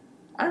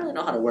 I don't really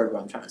know how to word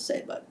what I'm trying to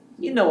say, but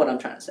you know what I'm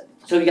trying to say.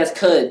 So if you guys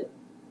could,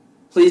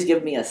 please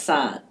give me a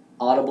sign.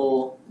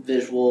 Audible,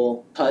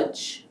 visual,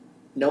 touch.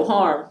 No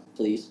harm,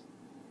 please.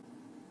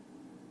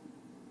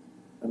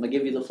 I'm going to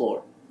give you the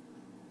floor.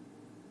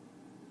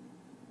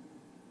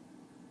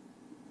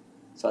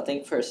 So I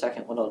think for a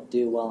second what I'll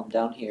do while I'm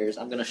down here is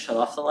I'm going to shut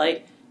off the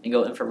light and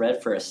go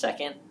infrared for a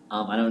second.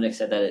 I know Nick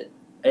said that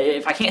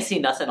if I can't see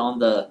nothing on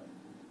the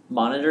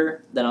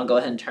monitor, then I'll go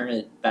ahead and turn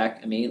it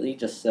back immediately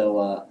just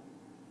so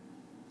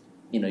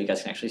you know, you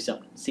guys can actually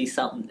see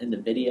something in the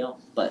video.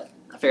 But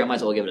I figure I might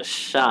as well give it a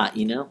shot,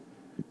 you know.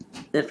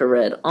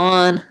 Infrared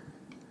on,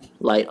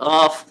 light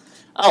off.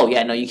 Oh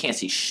yeah, no, you can't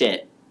see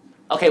shit.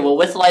 Okay, well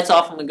with the lights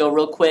off, I'm gonna go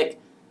real quick.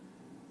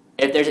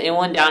 If there's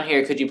anyone down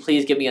here, could you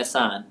please give me a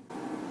sign?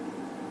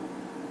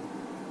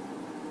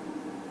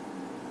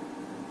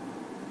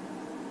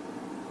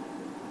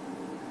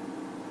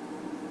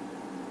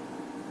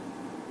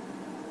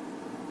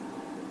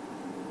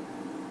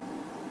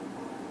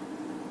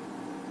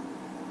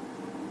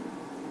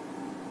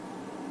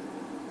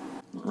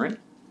 Alright.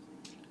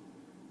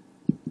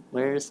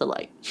 Where's the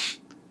light?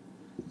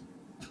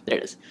 There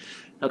it is.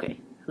 Okay,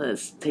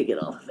 let's take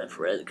it off of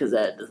infrared because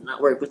that does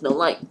not work with no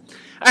light.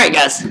 Alright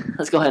guys,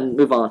 let's go ahead and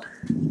move on.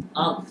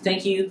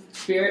 Thank you,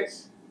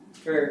 spirits,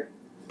 for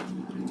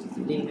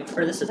being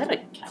for this. Is that a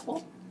cat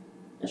ball?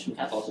 There's some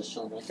cat balls just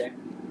chilling right there.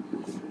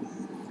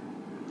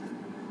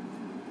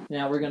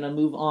 Now we're gonna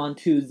move on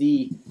to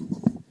the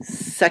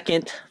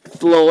second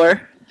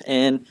floor,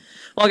 and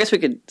well, I guess we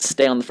could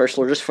stay on the first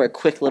floor just for a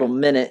quick little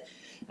minute.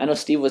 I know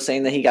Steve was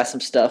saying that he got some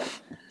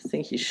stuff. I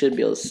think you should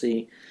be able to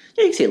see.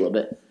 Yeah, you can see a little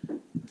bit.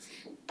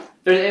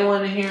 If there's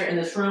anyone in here in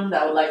this room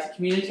that would like to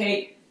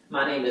communicate,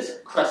 my name is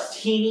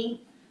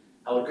Crustini.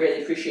 I would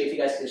greatly appreciate if you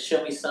guys could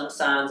show me some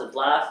signs of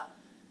life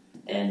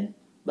and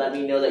let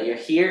me know that you're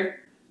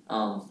here.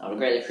 I would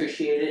greatly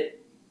appreciate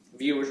it.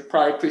 Viewers would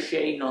probably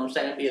appreciate it, you know what I'm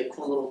saying? It'd be a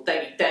cool little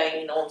thangy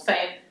thing, you know what I'm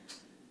saying?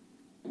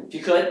 If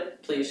you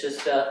could, please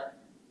just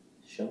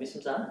show me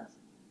some signs.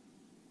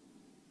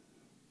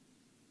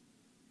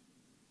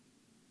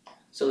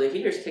 So the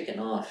heater's kicking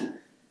off.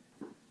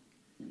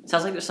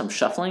 Sounds like there's some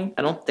shuffling.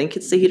 I don't think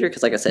it's the heater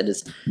because, like I said,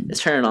 it's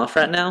turning off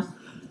right now.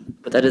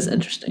 But that is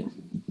interesting.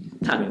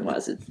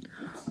 Timing-wise, it's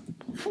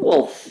a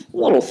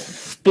little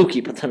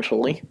spooky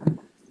potentially.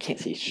 Can't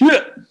see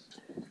shit.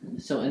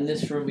 So in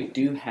this room we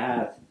do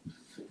have.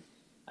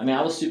 I mean,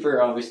 I was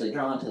super obviously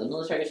drawn to the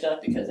military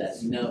stuff because,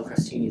 as you know,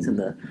 Crustini's in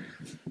the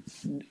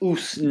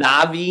US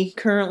Navy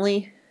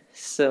currently.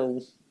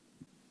 So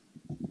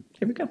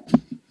here we go.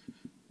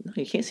 No,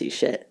 you can't see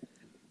shit.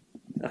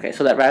 Okay,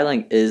 so that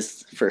rattling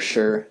is for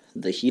sure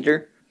the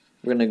heater.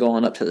 We're gonna go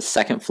on up to the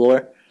second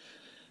floor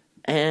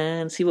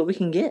and see what we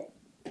can get.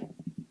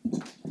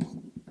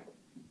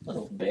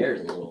 Little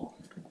bear's a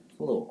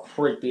little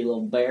creepy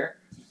little bear.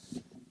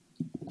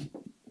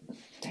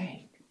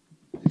 Dang.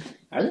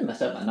 I really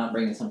messed up by not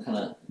bringing some kind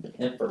of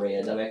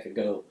infrared. That way I could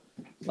go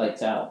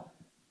lights out.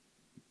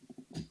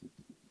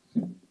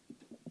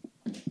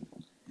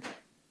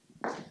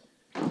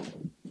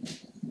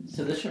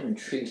 So this room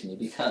intrigues me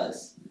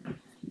because,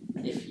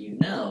 if you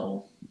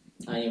know,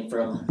 I am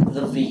from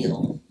the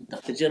Veal.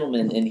 The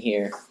gentleman in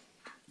here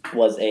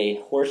was a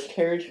horse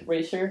carriage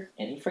racer,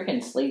 and he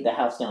freaking slayed the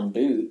house down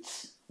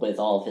boots with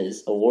all of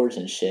his awards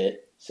and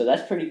shit. So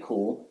that's pretty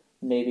cool.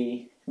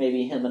 Maybe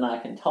him and I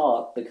can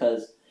talk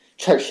because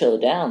Churchill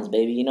Downs,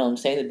 baby, you know what I'm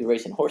saying? They'd be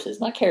racing horses,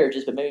 not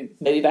carriages, but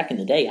maybe back in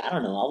the day. I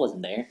don't know. I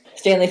wasn't there.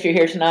 Stanley, if you're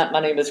here tonight, my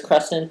name is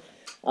Crustin.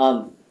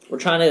 We're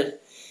trying to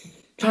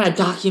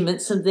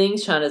document some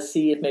things, trying to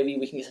see if maybe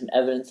we can get some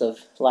evidence of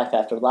life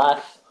after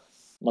life.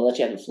 I'm gonna let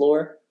you have the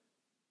floor.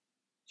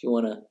 If you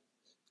want to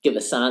give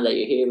a sign that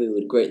you're here, we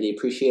would greatly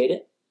appreciate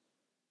it.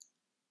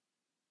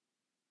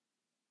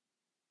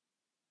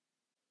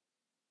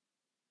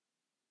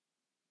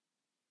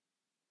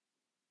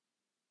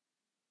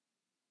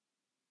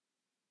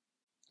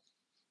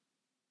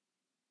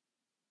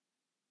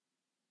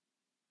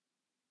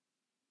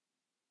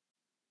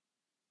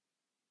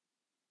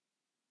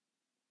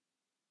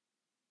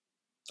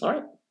 All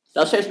right,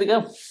 downstairs we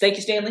go. Thank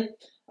you, Stanley.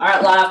 All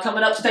right, live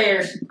coming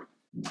upstairs.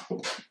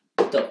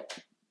 So,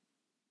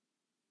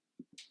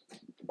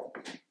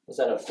 was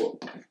that a floor?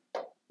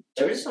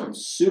 There was some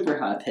super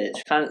high pitch.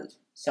 Kind of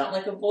sound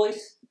like a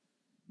voice.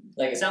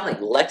 Like it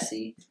sounded like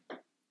Lexi.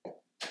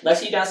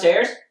 Lexi, you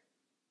downstairs?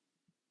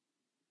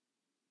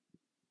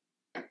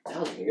 That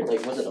was weird.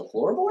 Like, was it a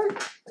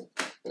floorboard?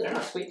 They're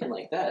not squeaking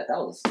like that. That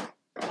was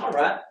all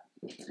right.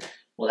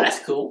 Well, that's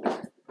cool.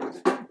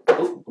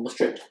 Oh, almost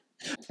tripped.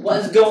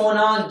 What's going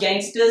on,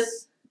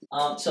 gangsters?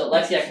 So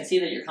Lexi, I can see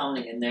that you're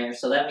commenting in there,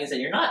 so that means that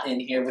you're not in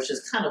here, which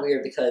is kind of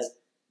weird because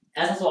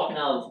as I was walking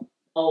out of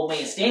old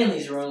man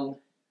Stanley's room,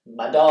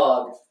 my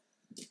dog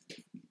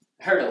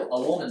heard a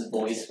woman's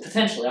voice,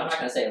 potentially. I'm not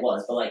going to say it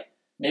was, but like,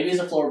 maybe it's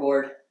a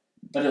floorboard,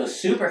 but it was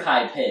super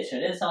high pitched,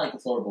 and it didn't sound like a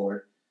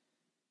floorboard.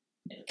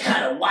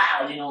 Kind of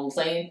wild, you know what I'm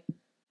saying?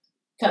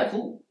 Kind of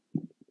cool,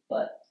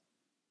 but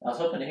I was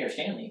hoping to hear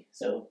Stanley,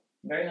 so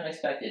very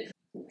unexpected.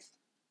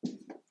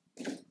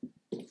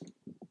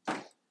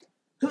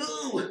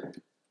 Who?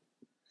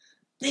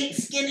 Big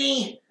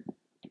skinny.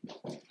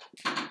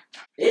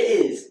 It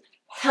is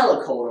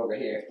hella cold over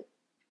here.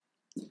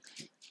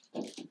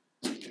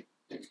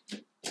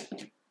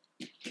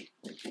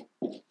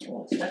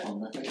 Oh, step on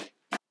that.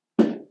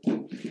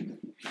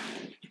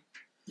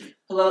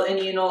 Hello,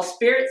 any and all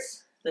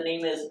spirits. The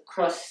name is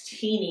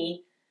Crustini.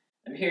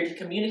 I'm here to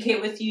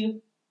communicate with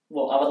you.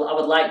 Well, I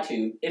would like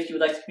to. If you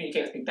would like to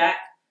communicate with me back,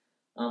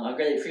 I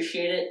greatly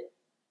appreciate it.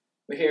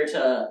 We're here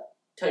to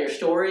tell your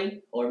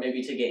story, or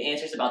maybe to get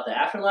answers about the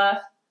afterlife,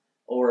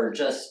 or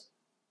just,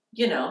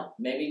 you know,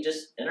 maybe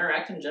just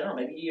interact in general.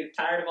 Maybe you're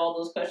tired of all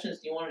those questions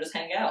and you want to just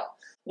hang out,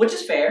 which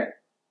is fair.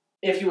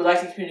 If you would like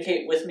to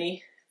communicate with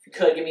me, if you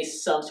could give me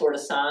some sort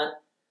of sign,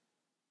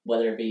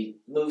 whether it be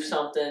move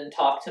something,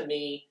 talk to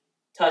me,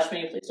 touch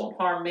me, please don't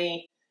harm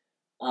me,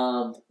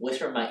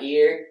 whisper in my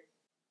ear,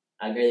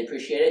 I greatly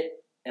appreciate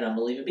it, and I'm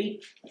going to leave it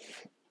be.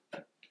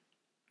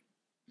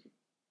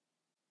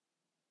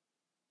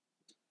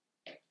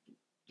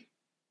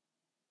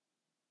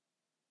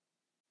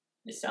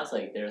 It sounds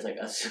like there's like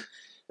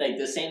like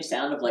the same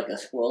sound of like a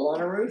squirrel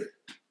on a roof.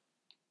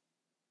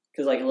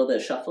 Cause like a little bit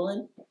of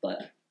shuffling,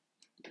 but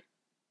if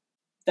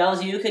that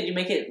was you, could you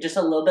make it just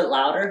a little bit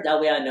louder? That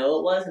way I know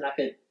it was and I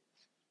could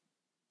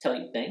tell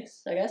you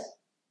thanks, I guess.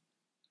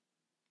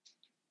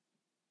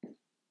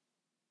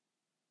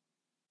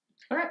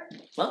 Alright,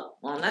 well,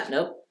 on that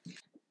note.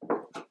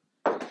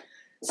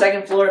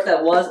 Second floor, if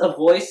that was a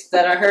voice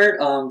that I heard,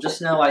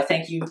 just know I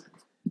thank you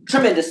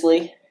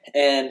tremendously,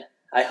 and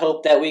I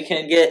hope that we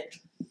can get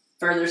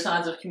further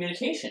signs of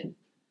communication.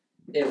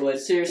 It would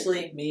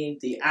seriously mean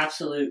the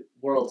absolute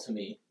world to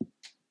me.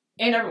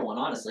 And everyone,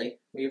 honestly.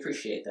 We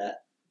appreciate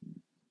that.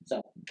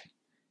 So,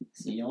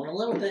 see you in a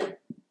little bit.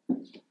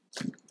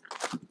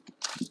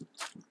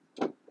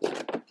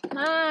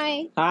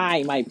 Hi.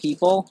 Hi, my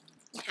people.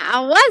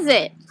 How was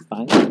it?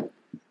 Fine.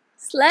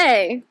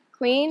 Slay,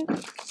 Queen.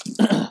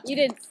 You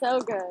did so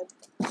good.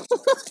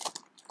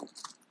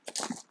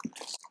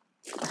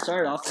 I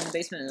started off in the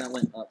basement and I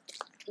went up.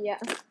 Yeah.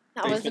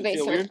 How was the Basement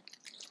feel basement? weird?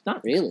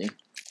 Not really.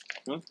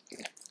 Huh?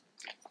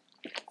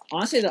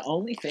 Honestly, the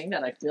only thing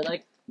that I feel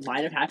like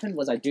might have happened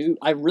was I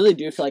really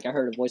do feel like I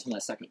heard a voice on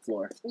that second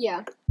floor.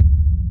 Yeah.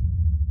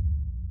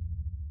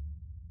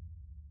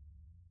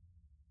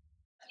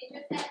 It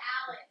just said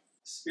Alice.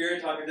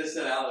 Spirit talker just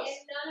said Alice.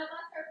 And none of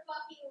us are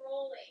fucking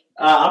rolling.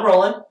 I'm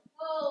rolling.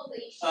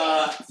 Holy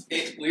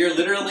shit. We are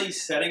literally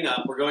setting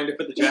up. We're going to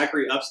put the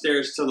Jackery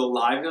upstairs so the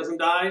live doesn't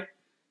die.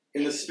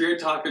 And the spirit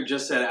talker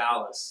just said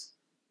Alice.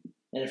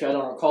 And if y'all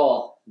don't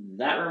recall,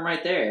 that room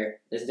right there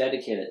is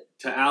dedicated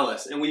To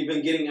Alice. And we've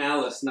been getting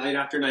Alice night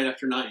after night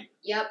after night.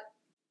 Yep.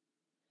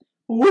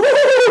 Woo!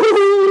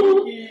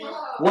 Whoa.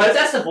 What if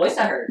that's the voice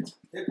I heard?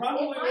 It It might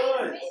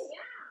have been,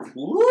 yeah.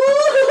 Woo!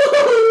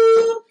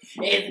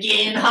 It's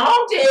getting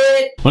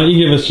haunted! Why don't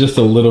you give us just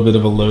a little bit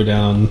of a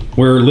lowdown?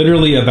 We're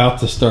literally about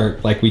to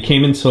start. Like, we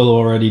came in solo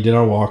already, did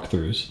our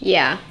walkthroughs.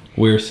 Yeah.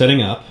 We're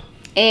setting up.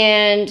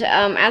 And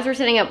as we're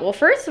setting up, well,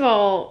 first of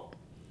all,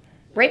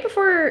 right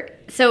before,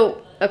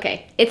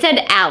 okay, it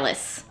said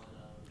Alice.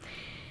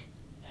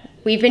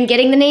 We've been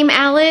getting the name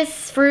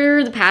Alice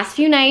for the past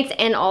few nights,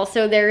 and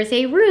also there's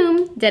a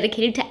room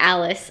dedicated to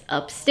Alice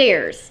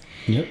upstairs.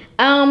 Yep.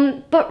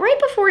 But right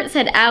before it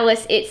said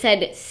Alice, it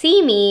said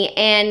see me,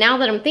 and now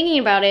that I'm thinking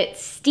about it,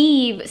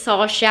 Steve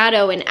saw a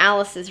shadow in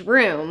Alice's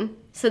room,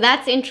 so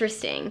that's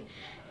interesting.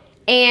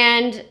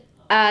 And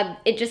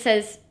it just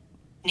says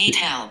Need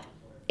help.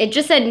 It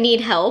just said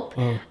need help,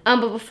 Oh.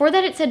 but before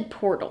that it said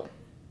portal.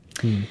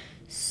 Hmm.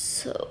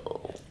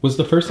 So Was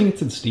the first thing it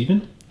said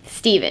Steven?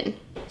 Steven.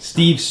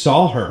 Steve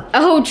saw her.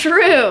 Oh,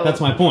 true.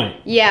 That's my point.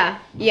 Yeah,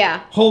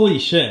 yeah, Holy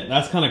shit,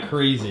 that's kind of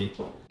crazy.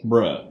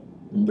 Bruh.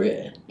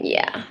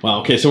 yeah.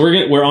 Wow, okay, so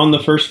we're on the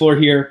first floor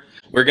here.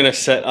 We're gonna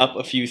set up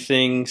a few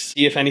things,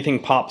 see if anything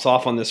pops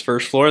off on this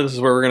first floor. This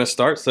is where we're gonna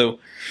start, so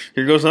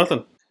here goes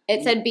nothing.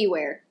 It said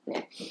beware.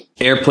 Yeah.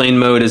 Airplane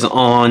mode is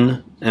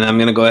on, and I'm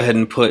gonna go ahead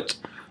and put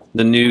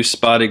the new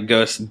Spotted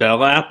Ghost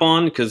Bell app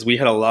on because we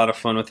had a lot of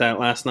fun with that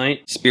last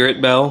night.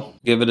 Spirit Bell,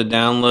 give it a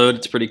download.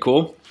 It's pretty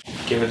cool.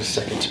 Give it a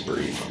second to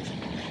breathe.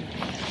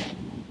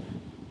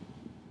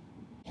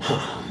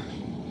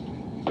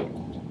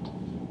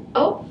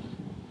 Oh,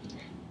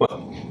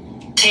 What?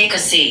 Take a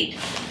seat.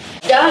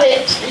 got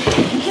it.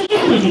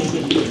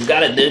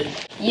 Got it, dude.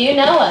 You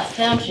know us,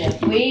 don't you?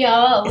 We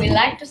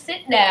like to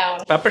sit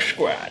down. Pepper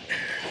squat.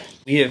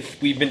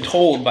 We've been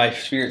told by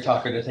Spirit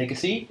Talker to take a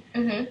seat.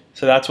 Mm-hmm.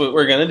 So that's what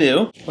we're gonna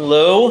do.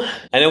 Hello.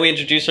 I know we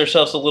introduced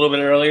ourselves a little bit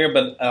earlier,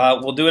 but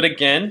we'll do it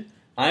again.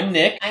 I'm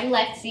Nick. I'm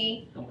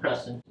Lexi. I'm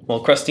Preston.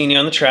 Well, Crustini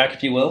on the track,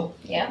 if you will.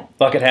 Yeah.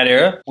 Buckethead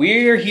era.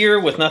 We're here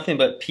with nothing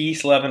but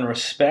peace, love, and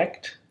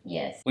respect.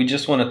 Yes. We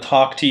just want to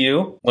talk to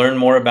you, learn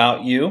more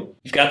about you.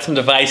 We've got some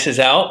devices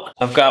out.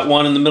 I've got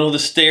one in the middle of the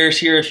stairs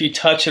here. If you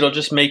touch it, it'll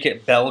just make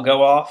it bell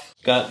go off.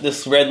 Got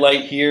this red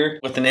light here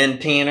with an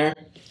antenna.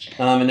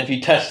 And if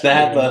you touch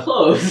that,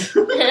 Close.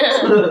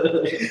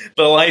 the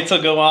lights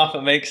will go off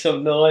and make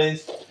some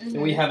noise.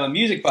 And we have a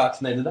music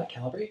box in there. Did that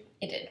calibrate?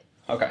 It did.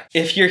 Okay.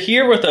 If you're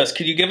here with us,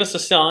 could you give us a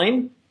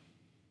sign?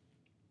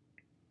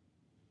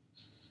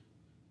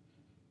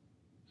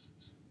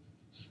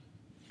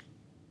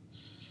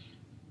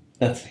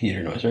 That's the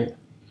heater noise, right?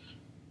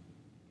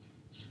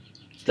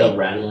 Still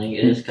rattling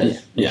it is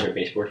because these Yeah. are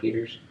baseboard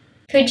heaters.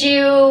 Could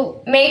you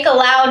make a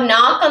loud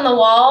knock on the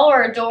wall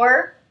or a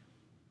door?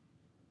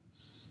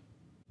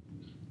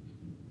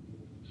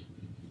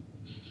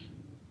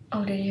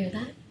 Oh, did you hear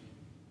that?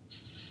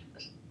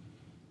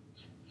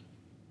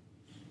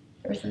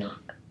 There was a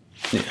knock.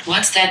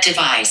 What's that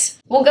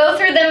device? We'll go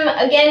through them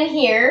again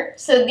here.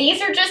 So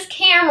these are just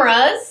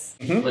cameras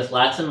With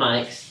lots of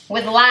mics.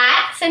 with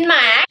lights and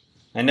mics.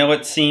 I know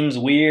it seems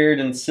weird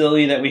and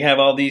silly that we have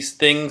all these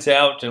things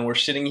out and we're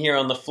sitting here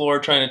on the floor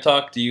trying to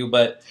talk to you,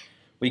 but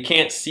we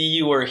can't see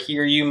you or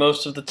hear you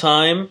most of the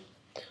time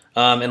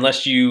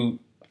unless you're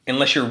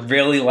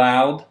really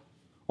loud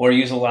or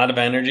use a lot of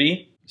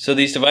energy. So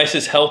these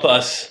devices help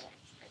us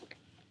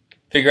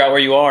figure out where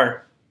you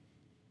are.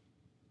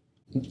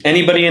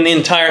 Anybody in the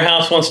entire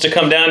house wants to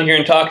come down here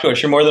and talk to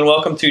us, you're more than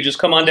welcome to. Just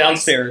come on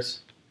downstairs.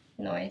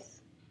 Noise.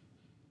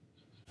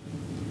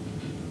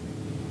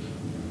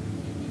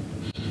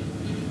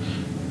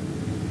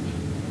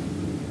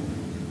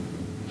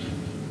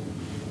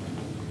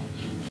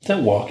 Is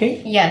that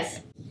walking?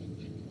 Yes.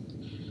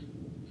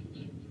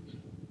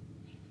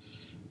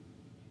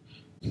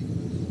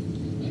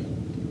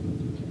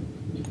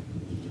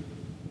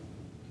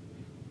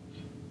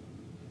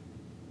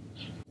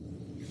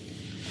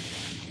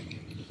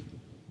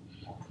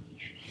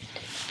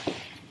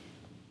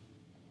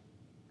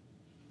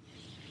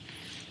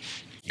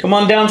 Come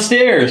on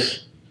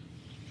downstairs.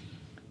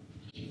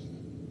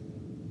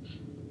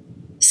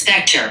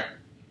 Spectre.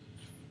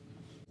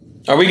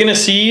 Are we going to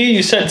see you?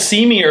 You said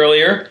see me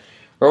earlier.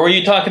 Or were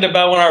you talking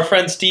about when our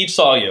friend Steve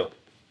saw you?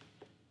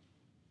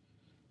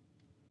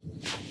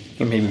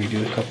 Or maybe we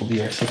do a couple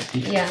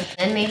DR60s. Yeah.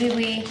 And maybe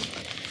we...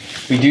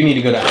 We do need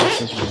to go to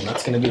Alice's room.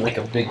 That's going to be like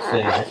a big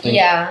thing, I think.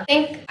 Yeah. I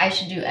think I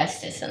should do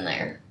Estes in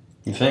there.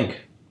 You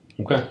think?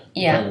 Okay.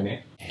 Yeah.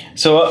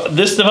 So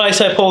this device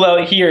I pulled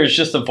out here is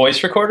just a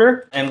voice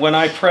recorder. And when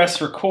I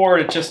press record,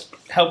 it just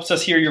helps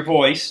us hear your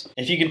voice.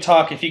 If you can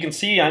talk, if you can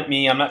see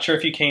me, I'm not sure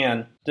if you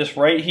can. Just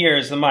right here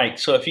is the mic.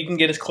 So if you can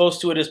get as close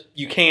to it as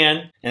you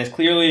can, and as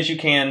clearly as you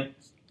can,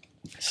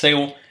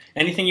 say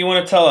anything you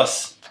want to tell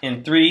us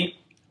in 3,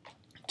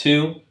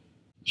 2,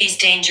 He's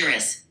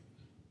dangerous.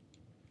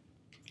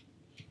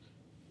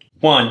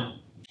 1.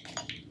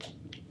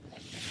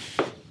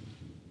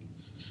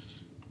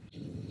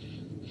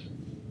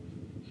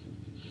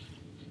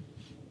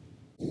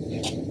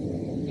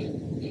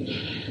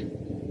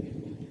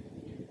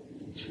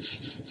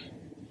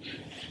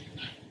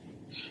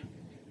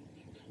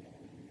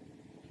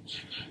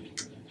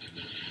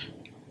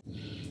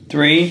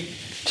 Three,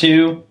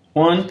 2,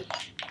 1.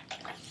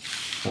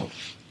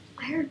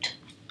 I heard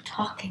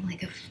talking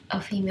like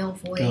a female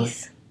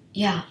voice.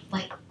 Yeah,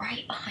 like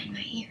right behind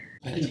my ear.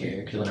 I didn't hear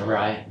it because whenever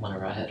I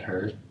had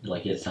heard,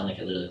 like it sounded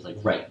like it literally was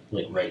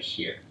like right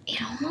here. It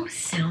almost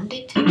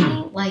sounded to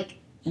me like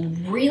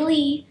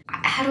really,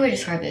 how do I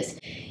describe this?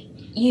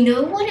 You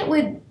know what it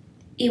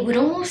would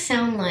almost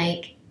sound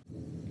like,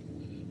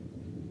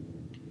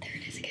 there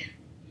it is again.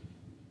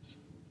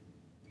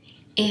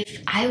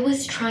 If I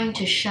was trying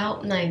to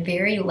shout my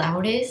very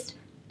loudest,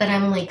 but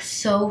I'm like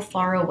so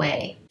far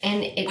away.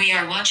 And it's, We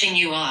are watching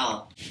you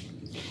all.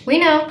 we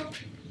know.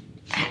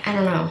 I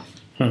don't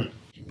know.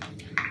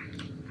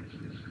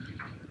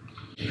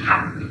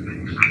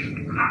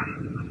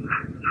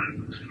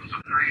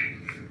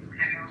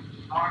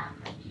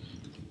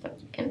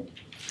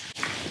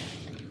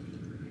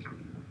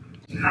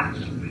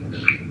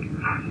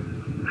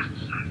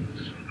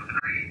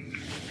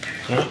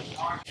 Yeah.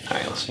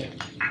 Alright, let's see.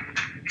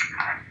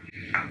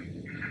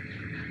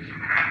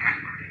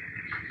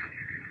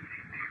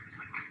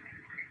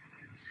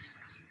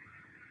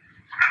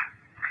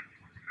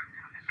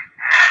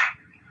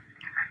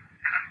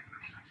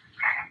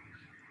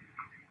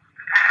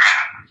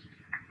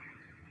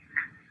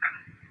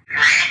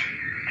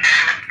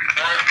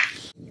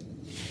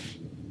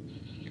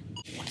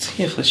 Let's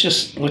see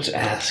if let's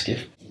ask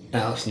if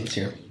Allison's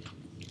here.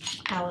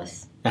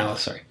 Alice.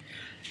 Alice, sorry.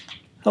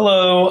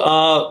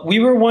 Hello, we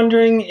were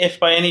wondering if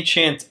by any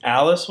chance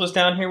Alice was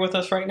down here with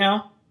us right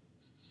now?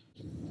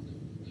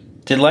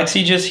 Did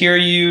Lexi just hear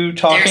you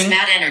talking? There's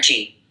mad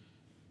energy.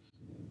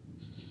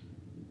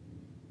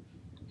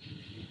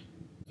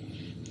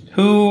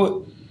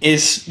 Who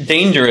is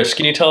dangerous?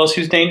 Can you tell us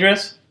who's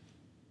dangerous?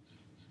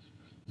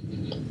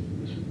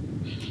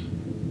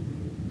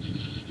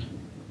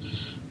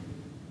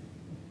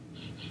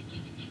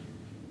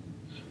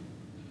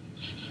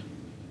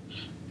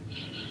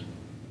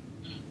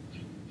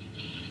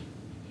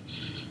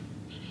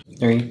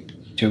 Three,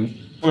 two,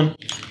 one.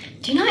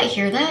 Do you not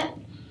hear that?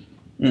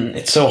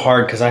 It's so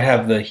hard because I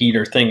have the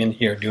heater thing in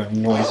here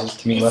doing noises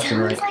to me It left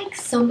and sounds right. like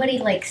somebody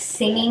like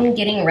singing,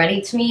 getting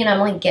ready to me, and I'm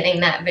like getting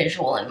that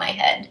visual in my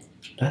head.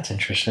 That's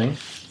interesting.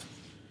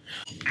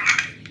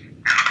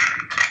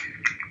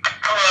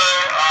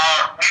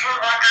 Hello, we were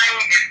wondering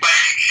if by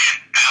any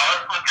chance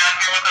Alice was down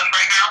here with us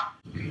right now?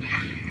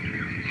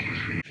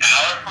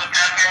 Alice was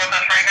down here with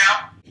us right now?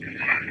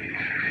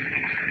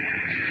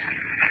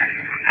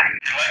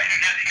 Did Lexi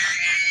just hear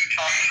you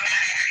talking?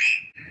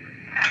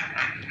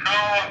 Who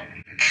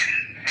is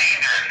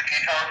dangerous? Can you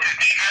tell us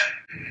who's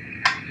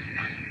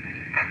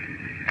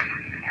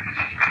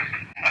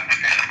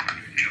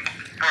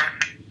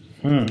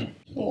dangerous?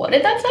 What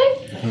did that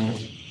say? Hmm.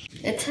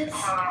 It says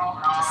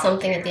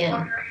something at the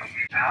end.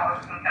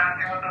 Alice was down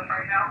here with us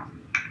right now?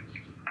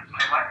 Did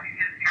Lexi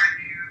just hear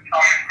you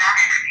talking?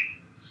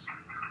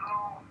 Who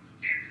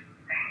is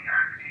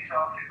dangerous? Can you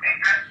tell us who's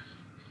dangerous?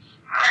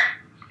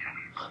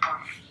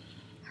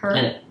 Her.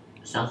 And it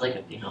sounds like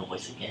a female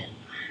voice again.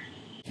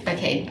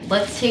 Okay,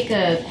 let's take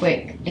a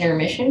quick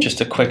intermission.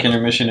 Just a quick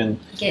intermission and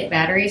Get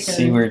batteries.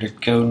 see And where to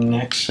go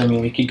next. I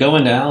mean, we could go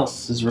into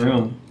Alice's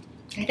room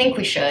I think we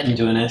and should.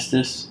 do an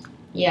Estes.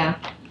 Yeah,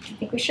 I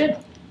think we should.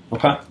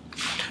 Okay. All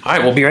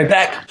right, we'll be right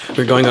back.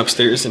 We're going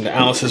upstairs into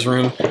Alice's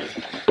room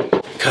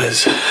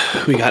because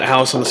we got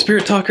Alice on the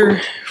spirit talker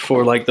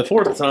for like the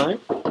 4th time.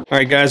 All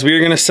right, guys, we are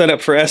going to set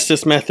up for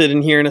Estes method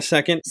in here in a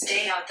second.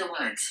 Stay out the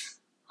woods.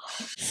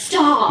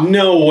 Stop.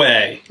 No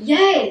way.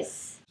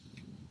 Yes.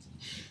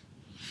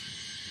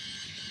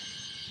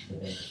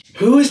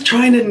 Who is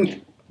trying to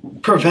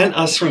prevent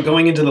us from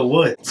going into the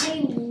woods? I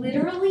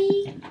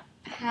literally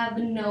have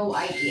no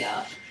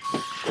idea.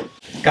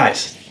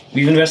 Guys,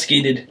 we've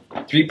investigated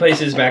 3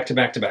 places back to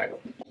back to back.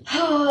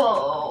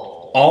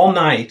 Oh. All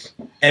night,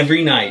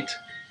 every night,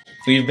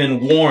 we've been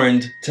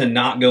warned to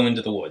not go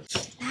into the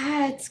woods.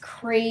 That's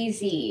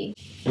crazy.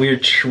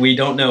 We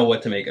don't know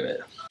what to make of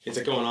it. Is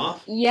it going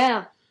off?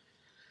 Yeah.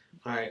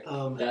 All right.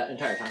 That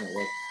entire time it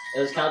was. It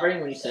was calibrating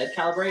when you said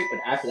calibrate,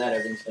 but after that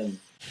everything's been...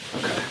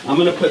 Okay. I'm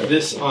gonna put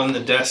this on the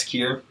desk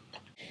here.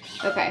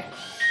 Okay.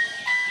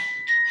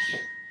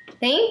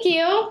 Thank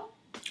you.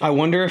 I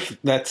wonder if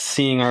that's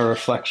seeing our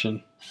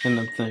reflection in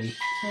the thing.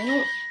 I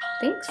don't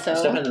think so.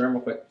 Step in the room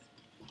real quick.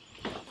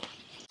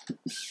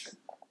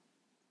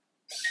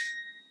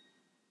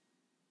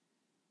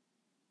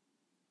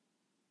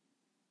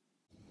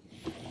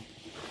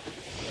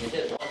 Is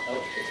it one?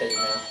 Oh, it says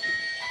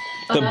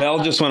now. The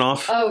bell just went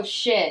off. Oh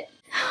shit.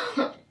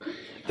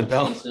 The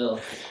bell. Still.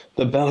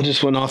 The bell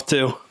just went off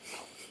too.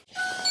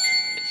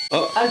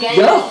 Oh, Again.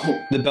 Yo!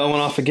 the bell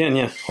went off again.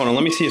 Yeah. Hold on.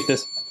 Let me see if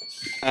this.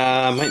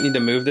 Might need to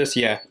move this.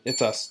 Yeah,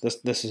 it's us.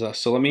 This is us.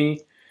 So let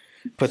me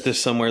put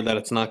this somewhere that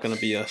it's not going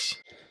to be us.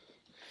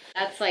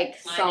 That's like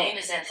My salt. name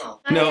is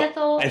Ethel. Hi, No,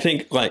 Ethel. I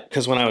think like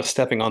because when I was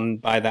stepping on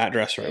by that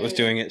dresser, it was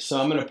doing it. So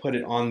I'm going to put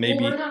it on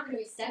maybe. Well, we're not going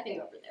to be stepping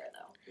over there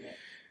though.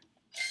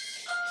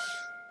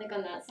 Like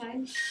on that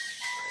side.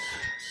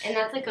 And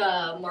that's like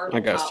a marble I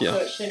guess, top, yeah. so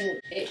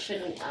it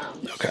shouldn't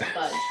Okay.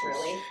 budge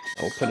really.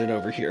 I'll put it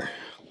over here.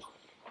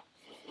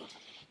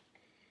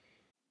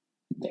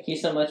 Thank you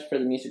so much for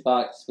the music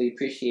box. We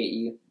appreciate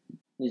you.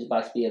 Music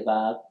box be a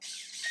vibe.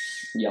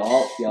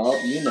 Y'all,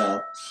 you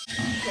know.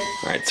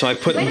 All right. So I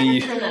put Might have to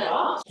the. turn that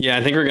off. Yeah,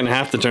 I think we're going to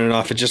have to turn it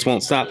off. It just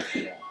won't stop.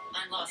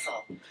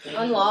 Unlawful.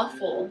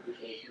 Unlawful.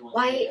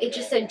 Why it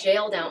just said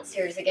jail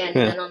downstairs again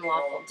Yeah. and then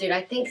unlawful. Dude,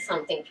 I think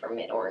something from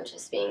Mid-Orange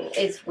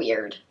is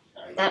weird.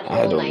 That I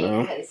whole don't night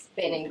know. has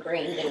been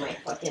ingrained in my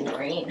fucking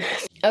brain.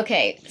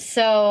 Okay,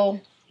 so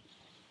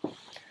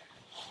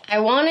I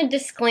want to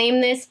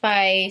disclaim this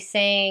by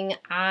saying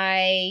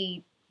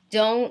I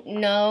don't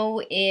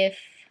know if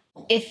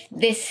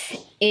this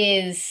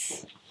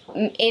is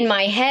in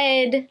my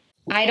head.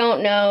 I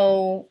don't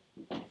know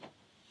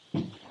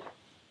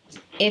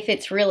if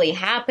it's really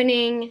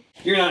happening.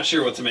 You're not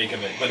sure what to make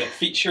of it, but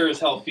it sure as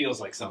hell feels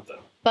like something.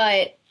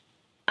 But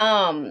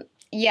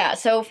yeah,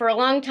 so for a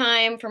long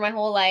time, for my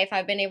whole life,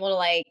 I've been able to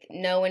like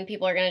know when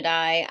people are gonna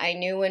die. I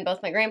knew when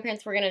both my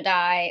grandparents were gonna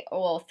die.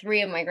 Well,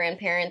 three of my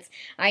grandparents.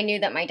 I knew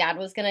that my dad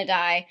was gonna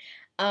die.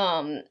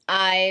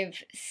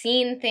 I've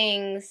seen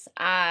things,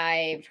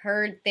 I've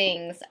heard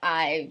things,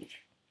 I've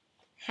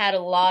had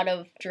a lot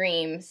of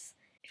dreams.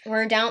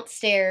 We're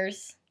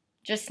downstairs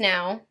just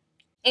now,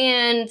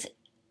 and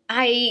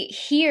I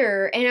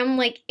hear, and I'm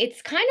like,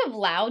 it's kind of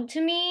loud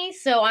to me,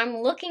 so I'm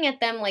looking at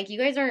them like, you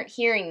guys aren't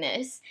hearing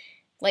this.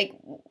 Like,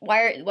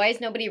 why is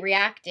nobody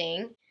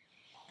reacting?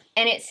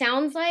 And it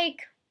sounds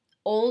like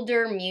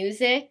older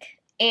music,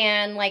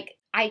 and like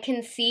I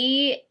can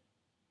see,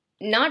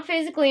 not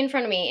physically in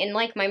front of me, in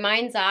like my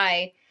mind's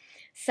eye,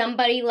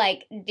 somebody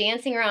like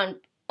dancing around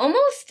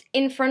almost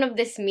in front of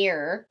this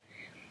mirror,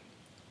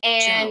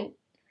 and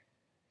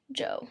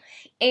Joe,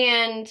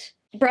 and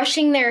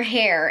brushing their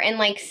hair and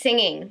like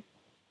singing.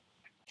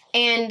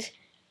 And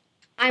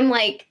I'm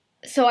like,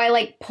 so I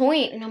like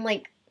point and I'm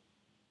like,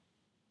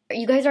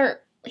 you guys aren't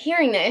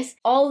hearing this.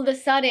 All of a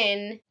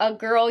sudden, a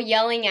girl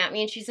yelling at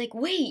me, and she's like,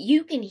 wait,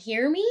 you can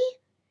hear me?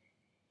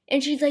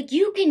 And she's like,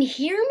 you can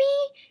hear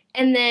me?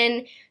 And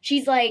then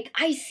she's like,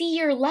 I see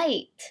your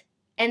light.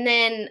 And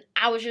then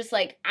I was just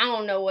like, I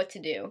don't know what to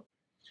do.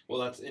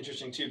 Well, that's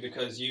interesting too,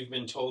 because you've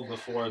been told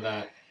before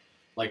that,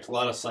 like, a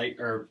lot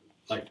of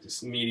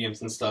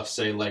mediums and stuff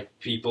say like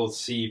people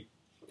see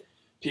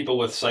people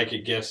with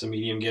psychic gifts and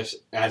medium gifts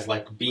as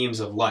like beams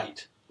of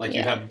light. Like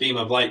you have a beam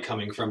of light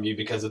coming from you,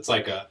 because it's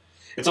like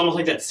it's almost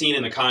like that scene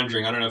in The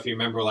Conjuring. I don't know if you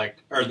remember,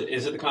 like, or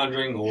is it The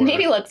Conjuring? Or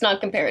maybe let's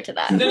not compare it to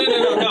that.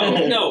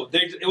 No.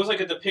 It was like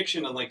a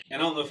depiction of like, I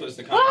don't know if it was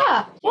The Conjuring.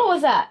 Ah, what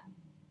was that?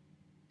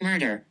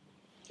 Murder.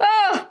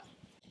 Oh,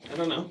 I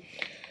don't know.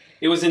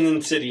 It was in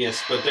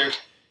Insidious, but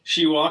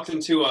she walked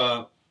into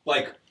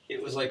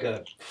it was like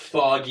a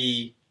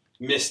foggy,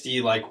 misty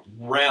like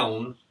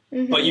realm,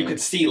 but you could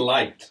see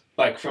light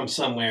like from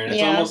somewhere, and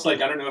it's almost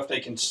like, I don't know if they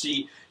can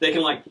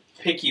like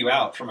pick you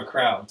out from a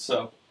crowd.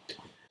 So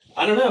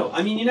I don't know.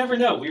 I mean, you never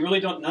know. We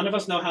really don't. None of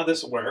us know how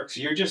this works.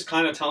 You're just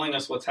kind of telling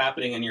us what's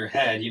happening in your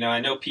head. You know,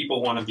 I know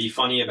people want to be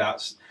funny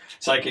about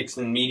psychics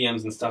and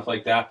mediums and stuff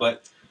like that,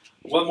 but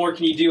what more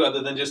can you do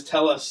other than just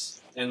tell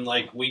us, and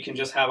like we can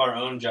just have our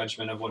own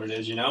judgment of what it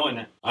is, you know?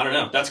 And I don't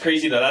know. That's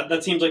crazy though.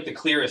 That seems like the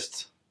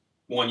clearest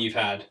one you've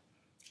had.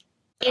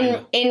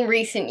 in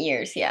recent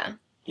years, yeah.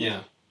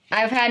 Yeah.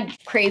 I've had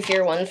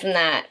crazier ones than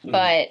that,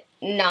 but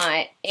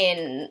not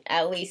in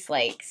at least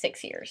like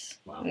 6 years.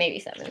 Wow. Maybe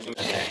 7.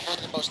 Okay.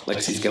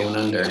 Lexi's going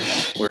under.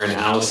 We're in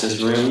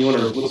Alice's room. You want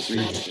to let's read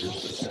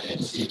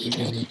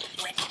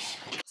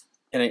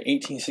in an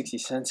 1860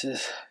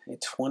 census, a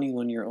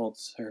 21-year-old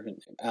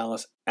servant named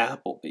Alice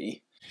Appleby,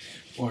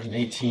 born in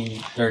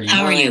 1839.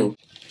 How are you?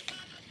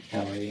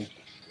 How are you?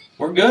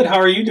 We're good. How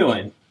are you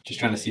doing? Just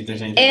trying to see if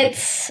there's anything.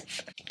 It's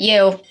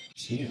you.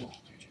 It's you.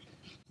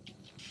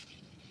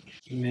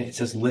 It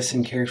says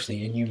listen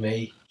carefully, and you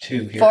may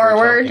too hear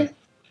Forward. her talking.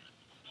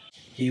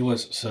 He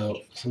was,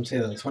 some say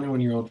that a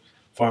 21-year-old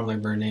farm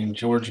laborer named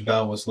George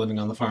Bell was living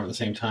on the farm at the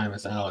same time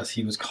as Alice.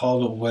 He was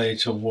called away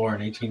to war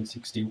in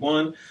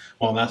 1861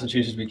 while in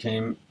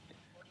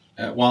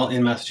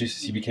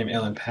Massachusetts he became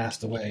ill and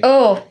passed away.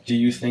 Oh. Do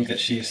you think that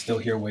she is still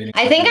here waiting?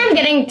 I think I'm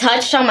getting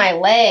touched on my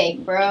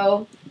leg,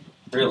 bro.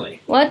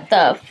 Really? What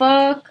the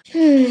fuck?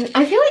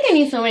 I feel like I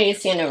need somebody to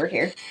stand over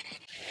here.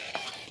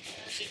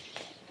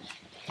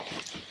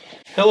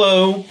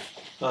 Hello,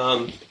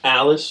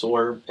 Alice,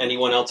 or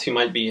anyone else who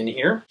might be in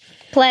here.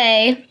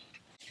 Play.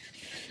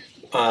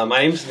 My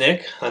name's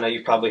Nick. I know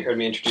you've probably heard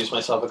me introduce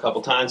myself a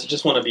couple times. I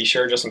just want to be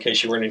sure, just in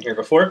case you weren't in here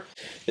before.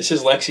 This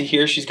is Lexi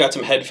here. She's got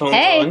some headphones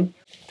on.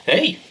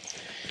 Hey.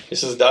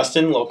 This is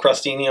Dustin, little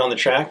Crustini on the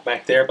track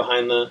back there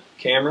behind the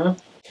camera.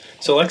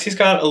 So Lexi's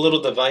got a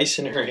little device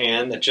in her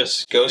hand that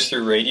just goes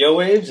through radio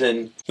waves,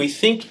 and we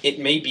think it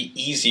may be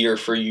easier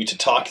for you to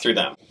talk through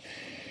them.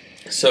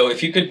 So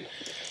if you could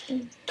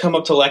come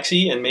up to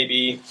Lexi and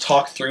maybe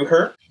talk through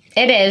her.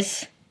 It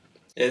is.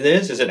 It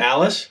is? Is it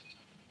Alice?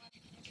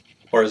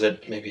 Or is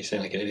it maybe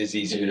saying like it is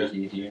easier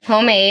to...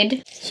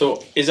 Homemade.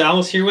 So is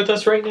Alice here with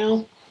us right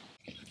now?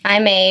 I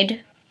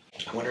made.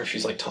 I wonder if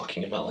she's like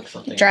talking about like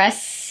something.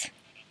 Dress.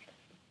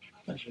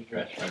 I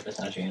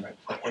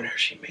wonder if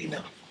she made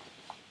them.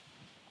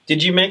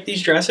 Did you make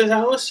these dresses,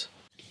 Alice?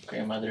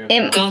 Grandmother.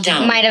 It Go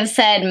down. might have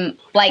said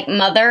like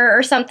mother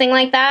or something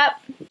like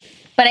that,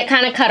 but it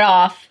kind of cut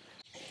off.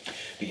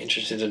 Be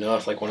interested to know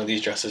if like one of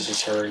these dresses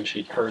is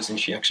hers and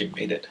she actually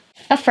made it.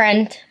 A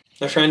friend.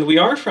 A friend. We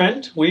are a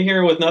friend. We're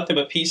here with nothing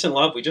but peace and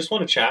love. We just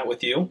want to chat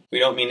with you. We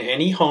don't mean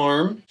any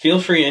harm.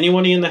 Feel free,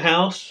 anybody in the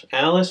house,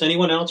 Alice,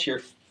 anyone else,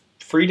 you're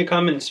free to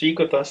come and speak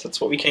with us.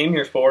 That's what we came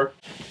here for.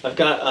 I've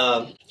got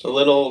a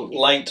little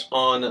light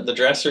on the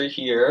dresser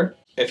here.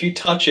 If you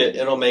touch it,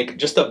 it'll make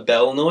just a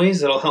bell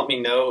noise. It'll help me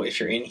know if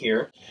you're in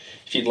here.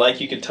 If you'd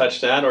like, you could touch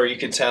that, or you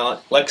could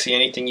tell Lexi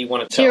anything you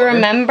want to tell her. Do you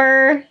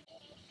remember?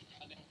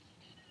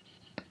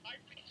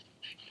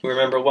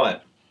 Remember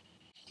what?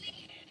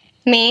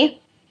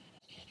 Me?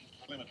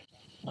 Women.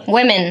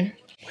 Women.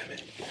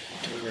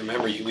 Do you we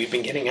remember you. We've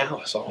been getting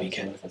Alice all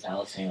weekend. That's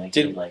Alice saying like,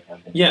 Did- hey, like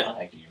I've been yeah.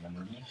 contact, do you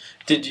remember me?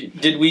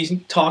 Did we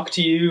talk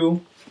to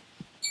you?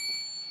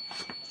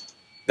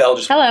 Bell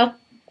just Hello.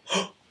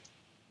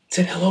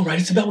 said hello right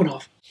as the bell went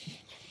off.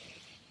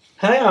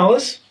 Hi,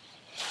 Alice.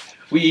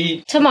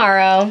 We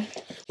Tomorrow.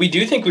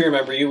 do think we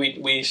remember you.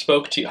 We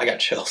spoke to you. I got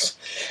chills.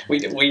 We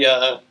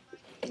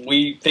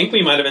think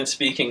we might have been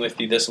speaking with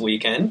you this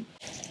weekend.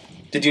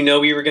 Did you know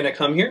we were going to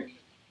come here?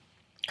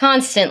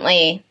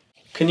 Constantly.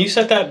 Can you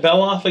set that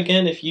bell off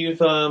again if you've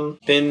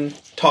been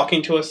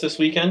talking to us this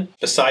weekend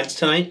besides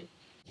tonight?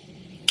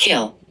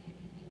 Kill.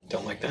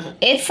 Don't like that.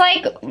 It's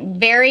like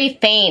very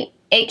faint.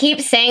 It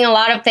keeps saying a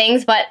lot of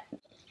things, but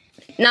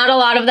not a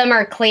lot of them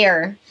are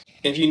clear.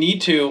 If you need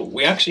to,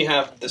 we actually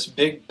have this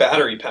big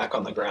battery pack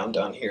on the ground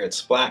down here.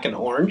 It's black and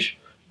orange,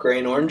 gray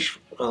and orange.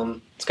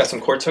 It's got some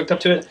cords hooked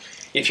up to it.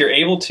 If you're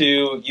able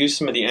to use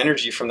some of the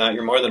energy from that,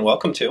 you're more than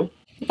welcome to.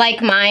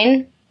 Like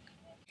mine.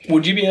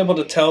 Would you be able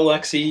to tell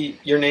Lexi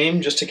your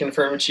name just to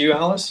confirm it's you,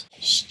 Alice?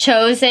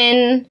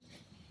 Chosen.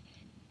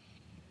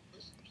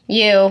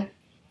 You.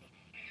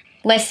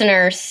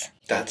 Listeners.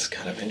 That's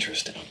kind of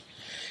interesting.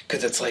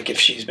 Because it's like if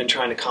she's been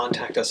trying to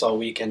contact us all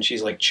weekend,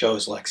 she's like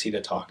chose Lexi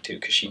to talk to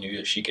because she knew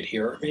that she could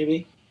hear her,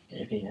 maybe?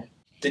 Maybe, yeah.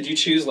 Did you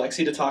choose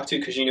Lexi to talk to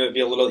because you knew it'd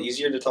be a little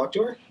easier to talk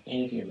to her?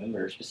 And if you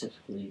remember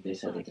specifically, they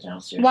said that the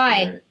downstairs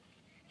Why? spirit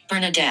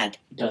Bernadette.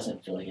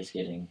 doesn't feel like it's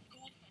getting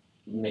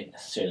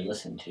necessarily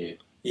listened to.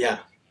 Yeah.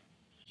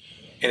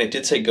 And it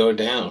did say go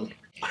down.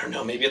 I don't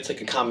know, maybe it's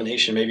like a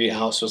combination. Maybe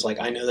Alice was like,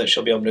 I know that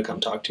she'll be able to come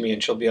talk to me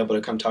and she'll be able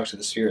to come talk to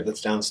the spirit that's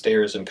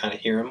downstairs and kind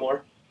of hear him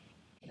more.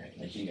 Right?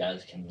 Like you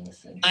guys can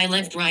listen. I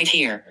lived right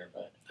here.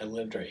 But I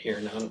lived right here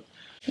now.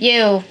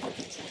 You.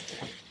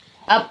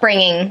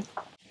 Upbringing.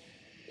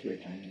 we're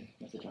kind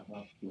of talk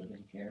about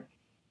living here.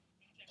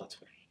 That's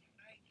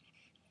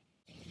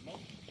weird.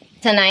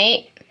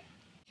 Tonight.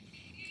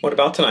 What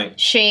about tonight?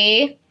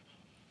 She.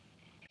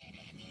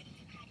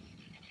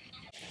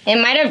 It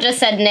might have just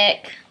said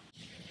Nick.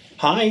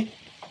 Hi.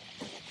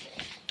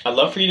 I'd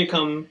love for you to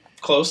come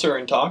closer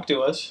and talk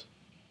to us.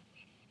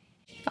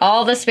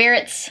 All the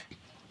spirits.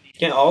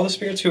 Yeah, all the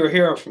spirits who are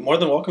here are more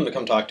than welcome to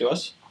come talk to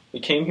us. We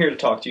came here to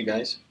talk to you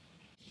guys.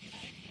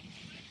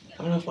 I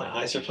don't know if my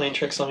eyes are playing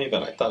tricks on me,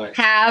 but I thought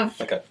I Have.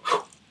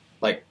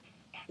 like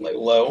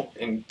low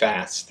and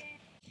fast.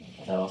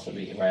 That also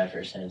be right after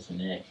it says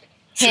Nick.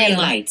 3 Him.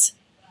 lights.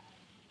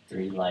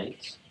 3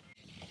 lights.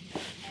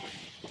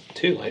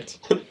 2 lights.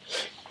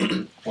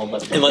 Well,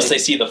 but Unless they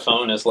see the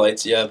phone as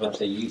lights, yeah, But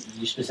but you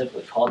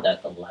specifically called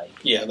that the light.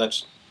 yeah,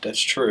 that's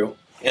true.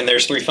 And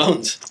there's 3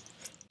 phones.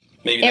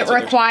 Maybe It that's what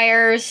they're-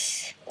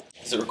 requires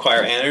Does it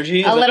require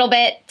energy? a little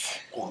bit.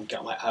 Oh,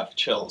 I have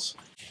chills.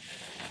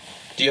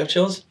 Do you have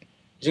chills?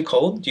 Is it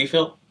cold? Do you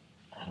feel?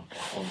 I don't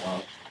hold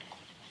on.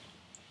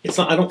 It's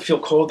not. I don't feel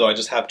cold though. I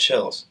just have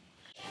chills.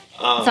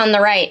 It's on the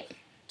right.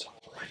 It's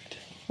all right.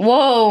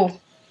 Whoa.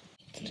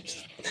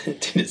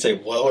 Did it say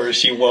whoa, or is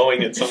she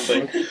woeing at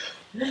something?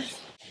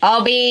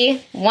 I'll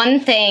be one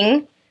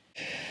thing.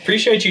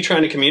 Appreciate you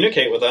trying to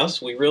communicate with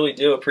us. We really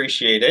do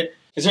appreciate it.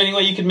 Is there any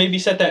way you could maybe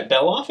set that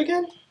bell off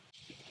again?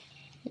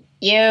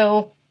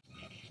 You.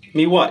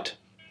 Me what?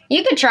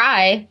 You could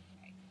try.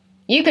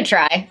 You could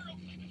try.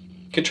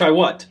 Could try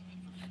what?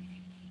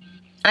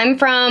 I'm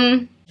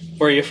from.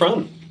 Where are you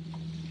from?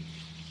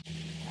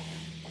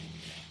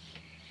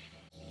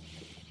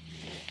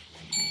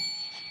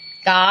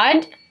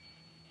 God.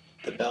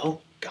 The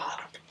bell? God,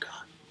 I'm from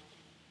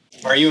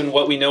God. Are you in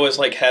what we know as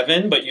like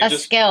heaven, but you're A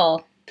just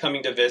skill.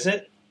 coming to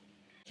visit?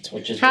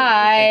 Which is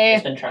Hi.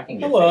 It's been tracking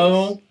your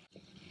Hello. face.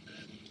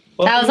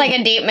 That was like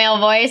a deep male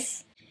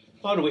voice,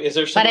 Oh, do we, is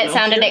there but someone it else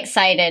sounded here?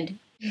 excited.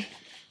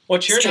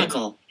 What's your name?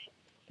 Struggle.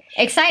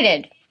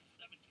 Excited.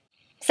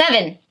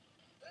 7.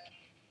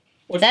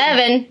 What's your-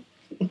 7.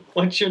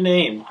 What's your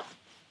name?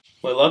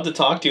 Well, I'd love to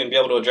talk to you and be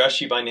able to address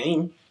you by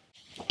name.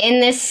 In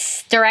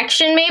this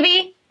direction,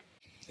 maybe?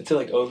 It's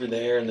like over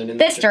there and then in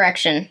This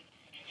direction.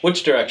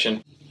 Which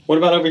direction? What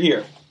about over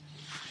here?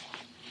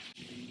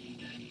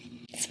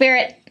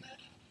 Spirit.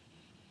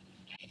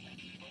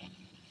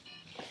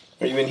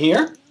 Are you in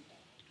here?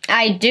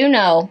 I do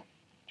know.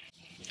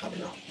 I don't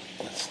know.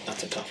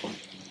 That's a tough one.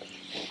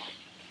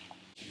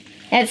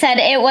 It said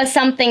it was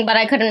something, but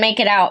I couldn't make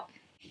it out.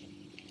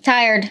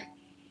 Tired.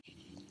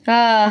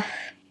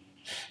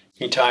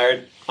 You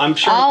tired? I'm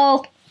sure.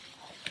 I'll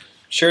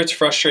Sure, it's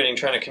frustrating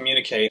trying to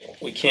communicate.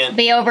 We can't.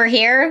 be over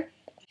here.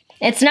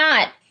 It's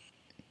not.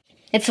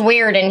 It's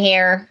weird in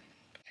here.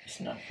 It's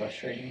not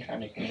frustrating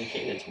trying to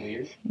communicate. It's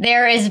weird.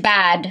 There is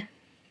bad.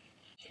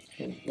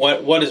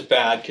 What is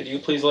bad? Could you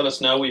please let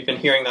us know? We've been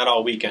hearing that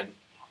all weekend.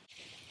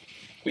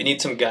 We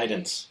need some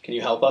guidance. Can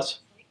you help us?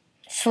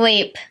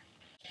 Sleep.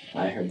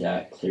 I heard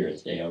that clear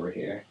as day over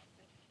here.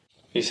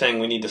 You saying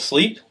we need to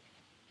sleep?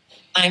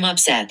 I'm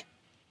upset.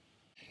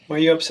 Why are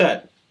you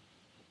upset?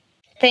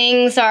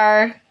 Things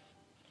are.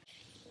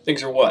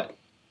 Things are what?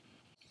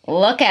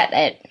 Look at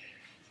it.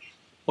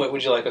 What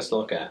would you like us to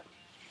look at?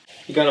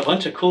 You got a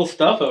bunch of cool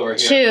stuff over here.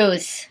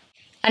 Choose.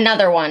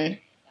 Another one.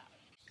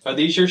 Are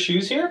these your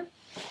shoes here?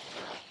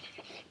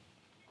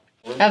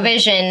 A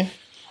vision.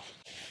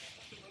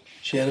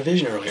 She had a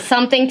vision earlier.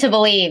 Something to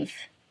believe.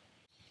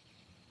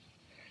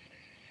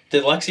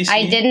 Did Lexi see I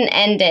you? didn't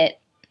end it.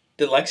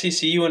 Did Lexi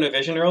see you in a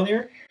vision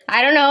earlier?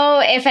 I don't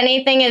know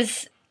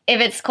if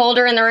it's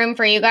colder in the room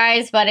for you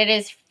guys, but it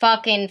is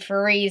fucking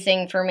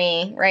freezing for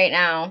me right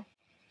now.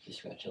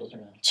 Just got chills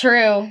around.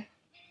 True.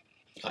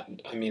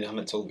 I mean,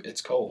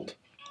 it's cold.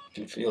 I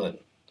can feel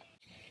it.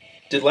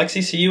 Did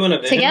Lexi see you in a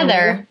vision Together.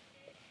 earlier?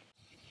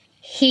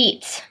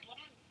 Heat.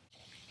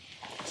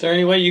 Is there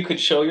any way you could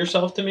show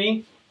yourself to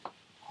me?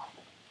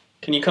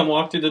 Can you come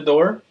walk through the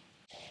door?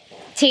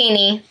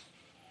 Teeny.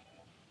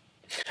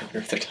 I wonder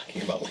if they're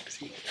talking about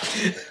Lexi.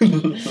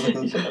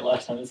 You said that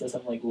last time it said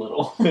something like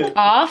little.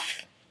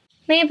 Off?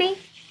 Maybe?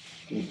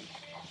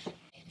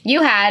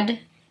 You had.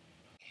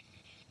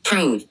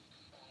 Prove.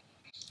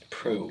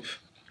 Prove.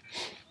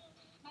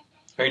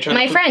 Are you trying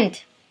My to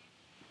friend.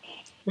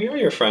 We are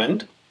your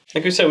friend.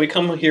 Like I said, we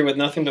come here with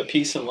nothing but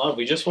peace and love.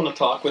 We just want to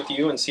talk with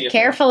you and see if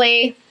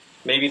Carefully.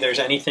 maybe there's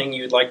anything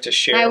you'd like to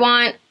share I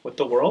want. with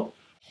the world.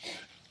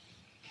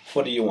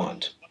 What do you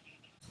want?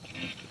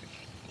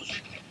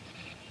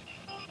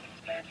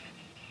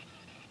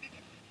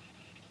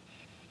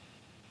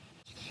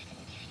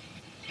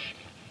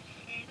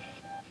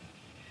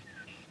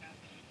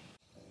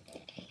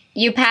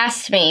 You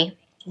passed me.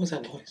 What was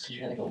that noise? Did you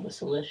hear like a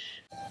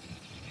whistle-ish?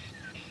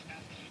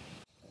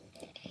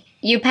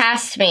 You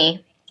passed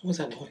me. What was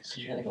that noise?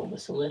 Did you hear like a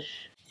whistle-ish?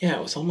 Yeah,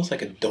 it was almost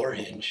like a door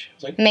hinge. It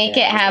was like, Make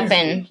it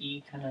happen.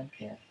 Kinda,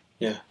 yeah.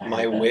 yeah, I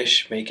my heard that.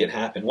 wish, make it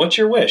happen. What's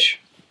your wish?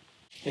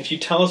 If you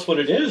tell us what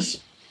it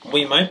is,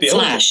 we might be able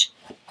to. Slash.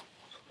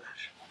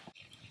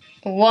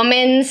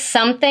 Woman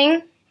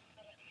something.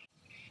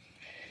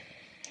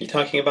 You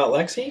talking about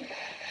Lexi?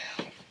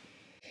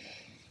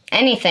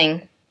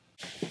 Anything.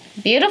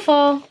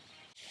 Beautiful.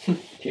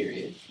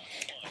 Period.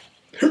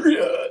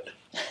 Period.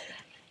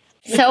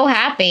 So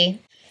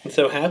happy. And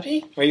so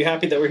happy? Are you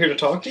happy that we're here to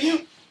talk to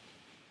you?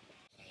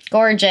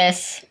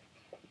 Gorgeous.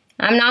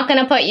 I'm not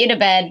gonna put you to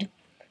bed.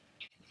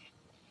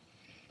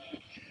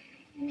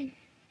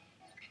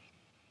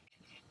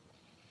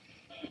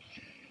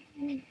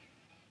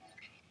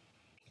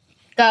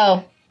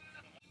 Go.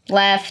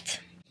 Left.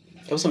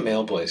 That was a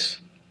male voice.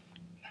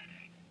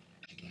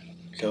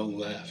 Go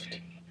left.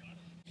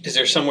 Is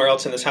there somewhere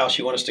else in this house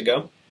you want us to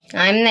go?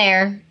 I'm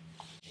there.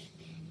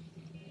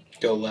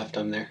 Go left,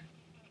 I'm there.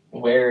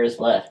 Where is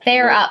left?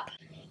 They're Where- up.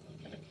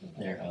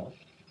 They're up.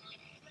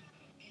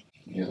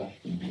 You're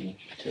left would be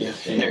to Yeah, the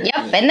stairs. in there.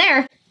 Yep, in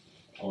there.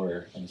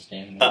 Or in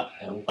standing.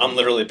 I'm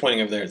literally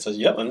pointing over there. It says,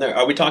 yep, I'm there.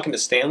 Are we talking to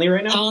Stanley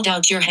right now? Hold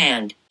out your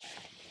hand.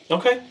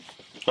 Okay.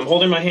 I'm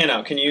holding my hand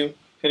out. Can you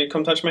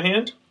come touch my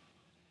hand?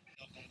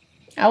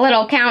 A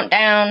little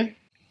countdown.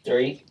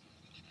 3,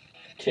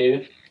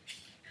 2,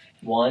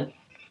 1.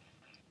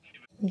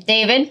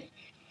 David?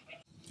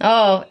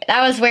 Oh,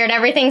 that was weird.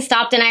 Everything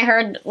stopped and I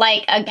heard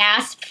like a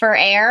gasp for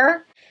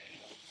air.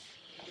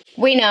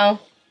 We know.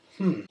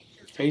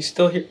 Are you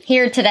still here?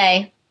 Here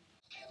today.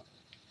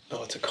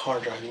 Oh, it's a car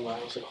driving by.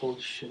 I was like, holy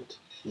shit.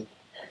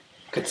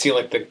 Could see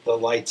like the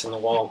lights in the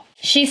wall.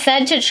 She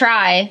said to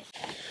try.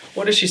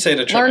 What does she say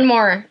to try? Learn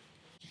more.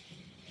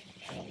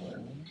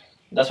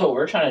 That's what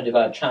we're trying to do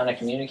about trying to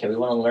communicate. We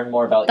want to learn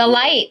more about The you.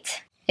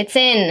 light. It's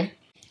in.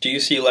 Do you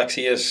see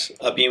Lexi as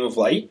a beam of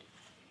light?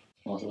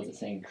 Also, was it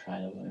saying try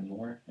to learn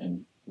more?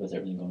 And was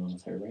everything going on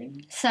with her right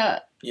now? So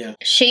Yeah.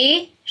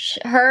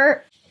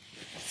 her.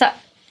 So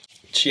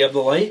Does she have the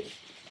light?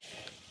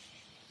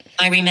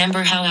 I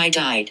remember how I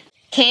died.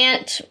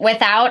 can't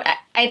without.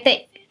 I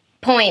think.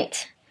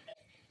 Point.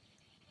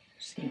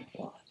 Seems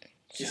a lot.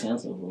 She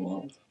sounds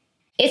overwhelmed.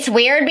 It's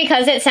weird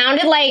because it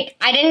sounded like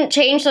I didn't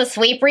change the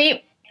sweep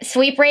rate,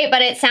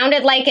 but it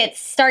sounded like it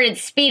started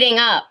speeding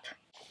up.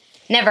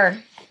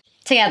 Never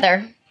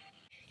together.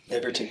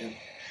 Never together.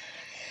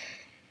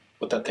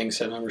 What that thing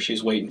said, remember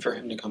she's waiting for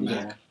him to come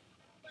back.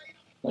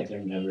 Like they're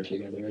never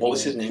together. What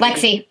was his name?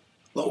 Lexi.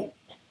 Oh.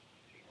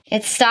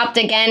 It stopped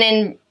again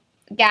and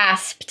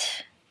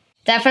gasped.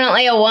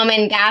 Definitely a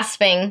woman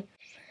gasping.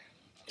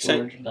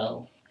 George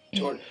Bell.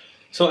 George.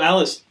 So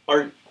Alice,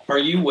 are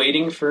you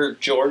waiting for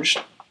George?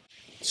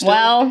 Still?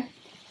 Well,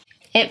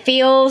 it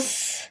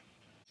feels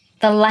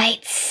the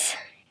lights.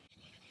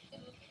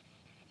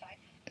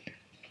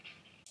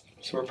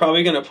 So we're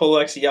probably gonna pull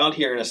Lexi out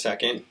here in a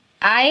second.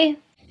 I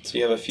So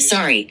you have a few.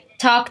 Sorry.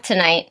 talk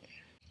tonight.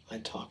 I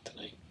talk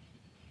tonight.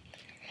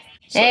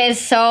 It is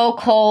so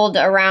cold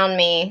around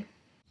me.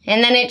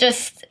 And then it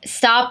just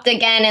stopped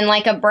again in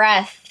like a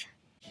breath.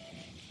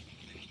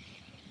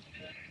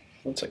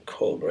 It's like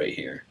cold right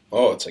here.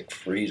 Oh, it's like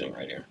freezing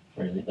right here.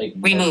 Really? Like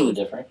Remove. mostly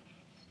different.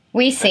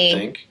 We I see.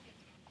 think.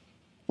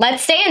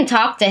 Let's stay and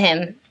talk to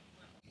him.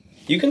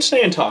 You can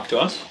stay and talk to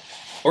us.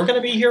 We're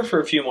gonna be here for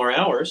a few more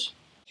hours.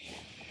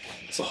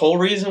 It's the whole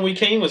reason we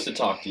came was to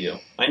talk to you.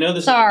 I know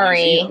this Sorry.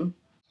 is a museum.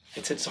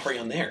 It said sorry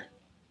on there.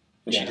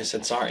 And she Yeah. just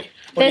said sorry.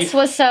 What do This you-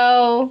 was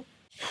so.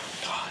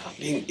 God,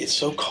 it's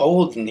so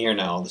cold in here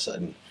now all of a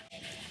sudden.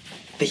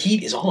 The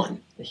heat is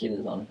on. The heat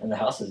is on, and the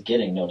house is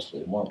getting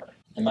noticeably warmer.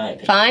 In my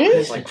opinion. Fun?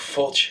 It's like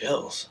full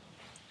chills.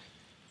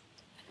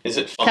 Is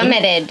it fun?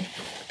 Committed.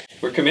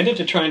 We're committed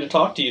to trying to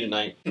talk to you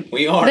tonight.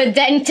 We are. The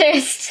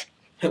dentist.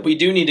 We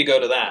do need to go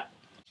to that.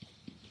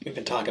 We've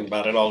been talking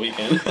about it all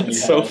weekend.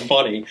 It's so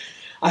funny.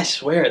 I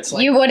swear, it's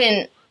like... You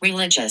wouldn't.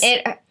 Religious.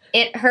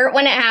 It hurt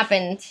when it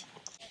happened.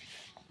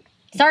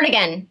 Start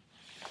again.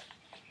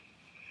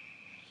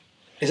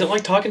 Is it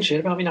like talking shit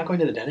about me not going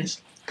to the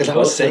dentist? Because I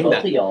was saying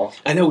that. Y'all.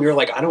 I know, we were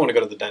like, I don't want to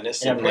go to the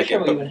dentist. Yeah, I'm And pretty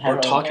like, sure we even had we're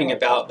it on talking camera.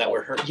 about that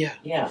we're hurt. Yeah.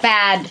 Yeah.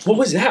 Bad. What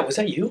was that? Was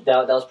that you?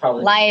 That was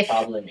probably Life.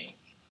 Probably me.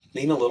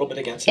 Lean a little bit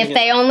against If me.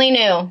 they only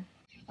knew.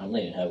 I'm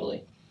leaning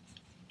heavily.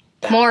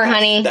 More,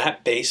 honey.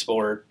 That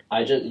baseboard.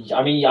 I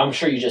mean, I'm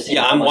sure you just.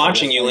 Yeah, I'm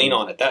watching you lean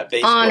on it. That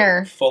baseboard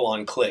Honor. full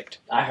on clicked.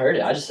 I heard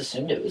it. I just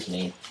assumed it was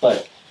me,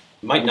 but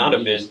Might not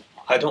have been.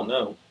 I don't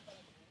know.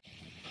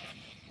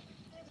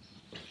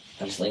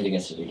 I just leaned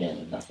against it again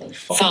and nothing.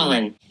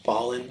 Fallen.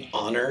 Fallen.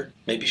 Honor.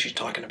 Maybe she's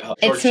talking about...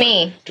 It's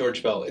me.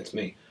 George Bell. It's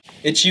me.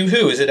 It's you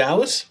who? Is it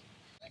Alice?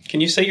 Can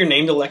you say your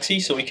name to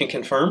Lexi so we can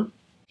confirm?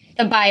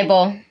 The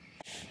Bible.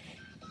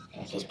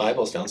 Those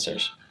Bibles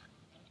downstairs.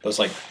 Those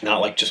like,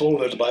 not like just, oh,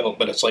 there's a Bible,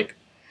 but it's like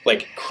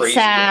crazy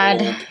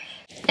Sad. old.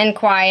 And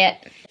quiet.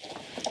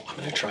 I'm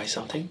gonna try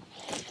something.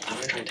 I'm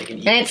gonna try and take an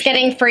And it's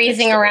getting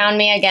freezing around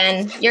me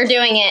again. You're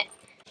doing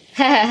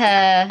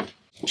it.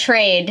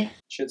 Trade.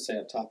 Should say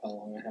up top how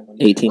long I have on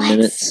 18 What?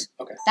 minutes.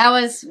 Okay. That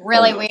was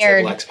really Oh, it's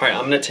weird. like Lex. All right,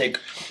 I'm gonna take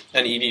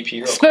an EVP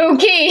real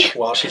Spooky. quick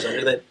while she's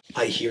under that.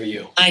 I hear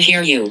you. I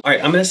hear you. All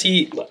right, I'm gonna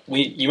see.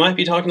 You might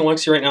be talking to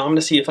Lexi right now. I'm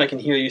gonna see if I can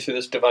hear you through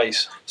this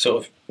device.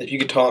 So if you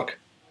could talk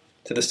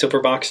to the silver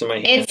box in my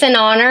hand. It's an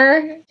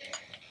honor.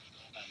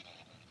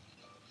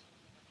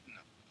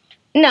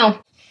 No.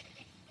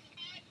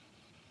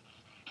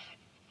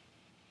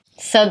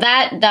 So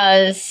that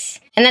does.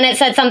 And then it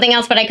said something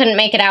else, but I couldn't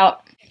make it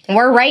out.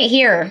 We're right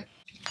here.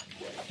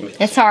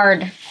 It's hard.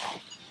 No.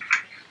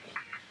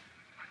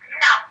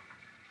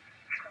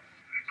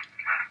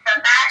 So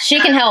that, She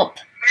can help.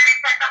 then it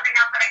said something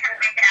else, but I couldn't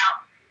make it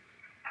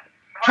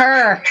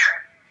out. Her.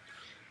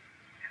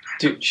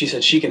 Dude, she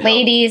said she can help.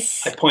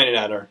 Ladies. I pointed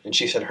at her, and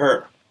she said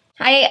her.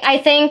 I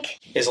think.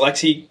 Is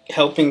Lexi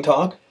helping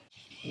talk?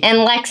 And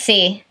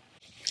Lexi.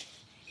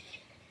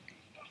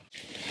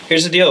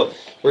 Here's the deal.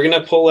 We're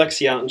gonna pull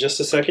Lexi out in just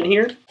a second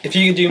here. If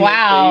you could do me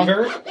Wow. a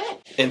favor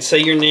and say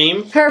your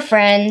name Her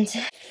friend.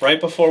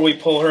 right before we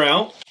pull her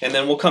out, and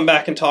then we'll come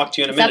back and talk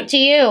to you in a It's minute. up to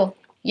you.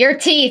 Your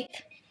teeth.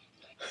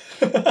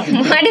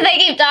 Why do they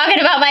keep talking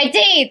about my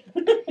teeth?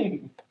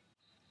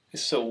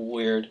 It's so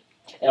weird.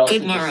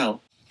 Good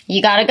morrow.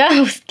 You gotta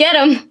go. Get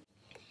them.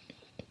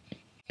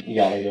 You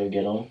gotta go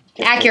get them.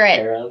 Accurate.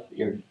 Take care of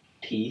your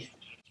teeth,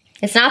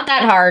 It's not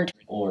that hard.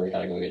 or you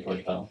gotta go get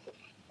George Bell.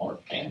 Or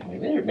damn,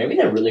 maybe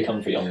they're really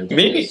coming for you on the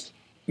Maybe. dentist.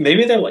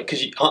 Maybe they're like,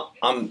 cause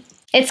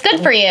It's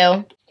good for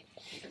you.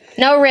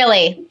 No,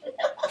 really.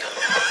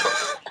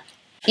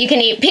 You can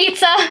eat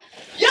pizza.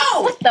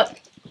 Yo! What the?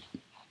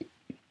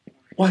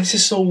 Why is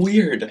this so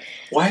weird?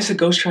 Why is the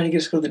ghost trying to get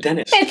us to go to the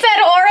dentist? It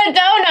said or a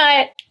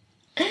donut.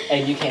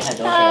 And you can't have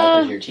donut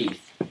after your teeth.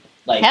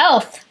 Like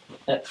Health.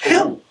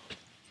 Hell.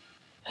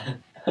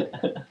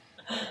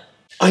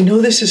 I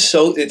know this is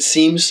it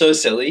seems so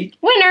silly,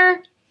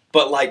 Winner.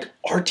 but like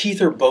our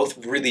teeth are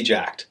both really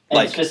jacked. And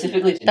Like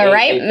specifically today, The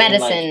right they've been,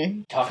 medicine.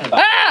 like, talking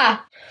about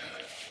Ah!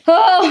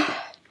 Oh.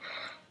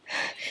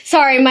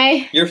 Sorry,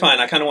 my you're fine.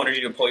 I kind of wanted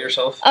you to pull your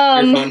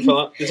Um, phone fell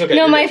out. It's okay.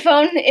 no, you're my good.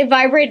 phone it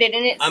vibrated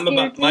and it. I'm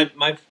scared about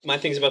me. my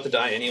thing's about to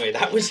die anyway.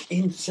 That was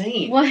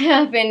insane. What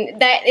happened?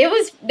 That it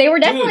was. They were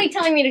definitely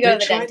telling me to go They're to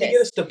the trying dentist. to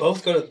get us to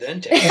both go to the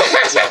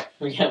dentist.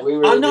 Yeah, we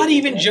were. I'm not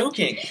even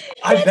joking.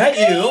 I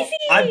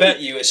bet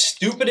you, as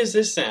stupid as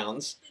this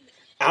sounds,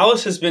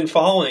 Alice has been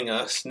following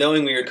us,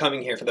 knowing we were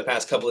coming here for the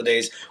past couple of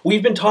days.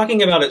 We've been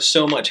talking about it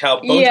so much,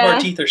 how both of Yeah. our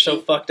teeth are so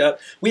fucked up.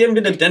 We haven't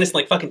been to the dentist in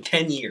like fucking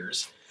 10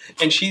 years.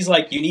 And she's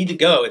like, you need to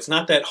go. It's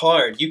not that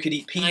hard. You could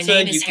eat My pizza,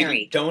 name you is could Harry.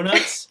 eat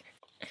donuts.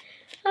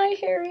 Hi,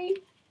 Harry.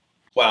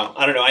 Wow,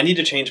 I don't know. I need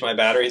to change my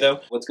battery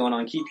though. What's going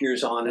on? Keep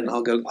yours on and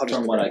I'll just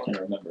From what I can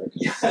remember.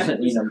 Yeah,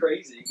 You know.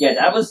 crazy. Yeah,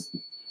 that was.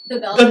 The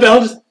bell. The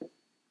bell just...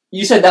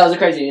 You said that was a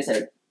crazy. You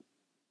said.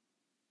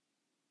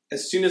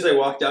 As soon as I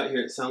walked out here,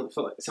 it sounded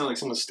like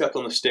someone stepped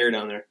on the stair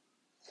down there.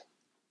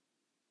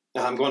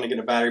 I'm going to get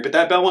a battery, but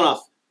that bell went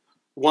off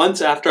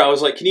once after I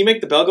was like, can you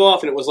make the bell go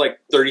off? And it was like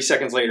 30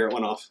 seconds later it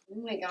went off.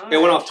 Oh my god. It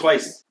went off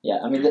twice. Yeah,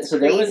 I mean, so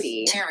there was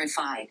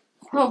Terrified.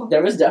 Oh.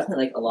 there was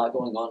definitely like a lot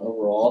going on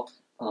overall.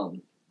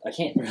 I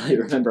can't really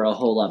remember a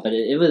whole lot, but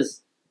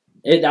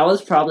that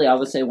was probably, I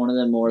would say, one of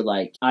the more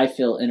like I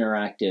feel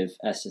interactive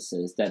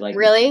essences that like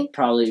Really?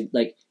 probably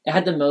like it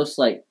had the most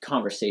like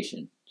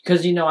conversation,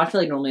 because I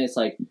feel like normally it's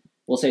like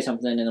we'll say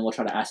something and then we'll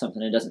try to ask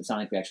something and it doesn't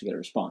sound like we actually get a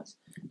response.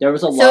 There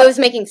was a So lot. it was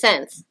making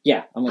sense.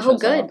 Yeah, I'm gonna Oh, turn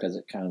this off good. because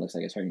it kind of looks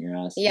like it's hurting your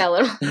ass. Yeah, a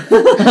little,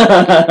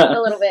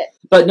 a little bit.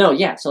 But no,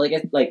 yeah. So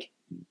like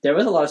there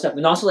was a lot of stuff,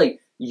 and also like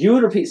you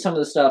would repeat some of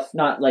the stuff,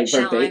 not like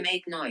Shall I verbatim.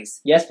 make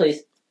noise? Yes,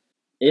 please.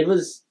 That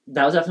was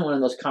definitely one of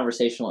the most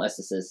conversational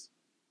essences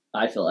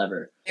I feel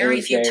ever. It Very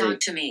was few talk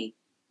to me.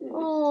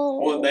 Oh.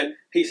 Well, that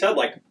he said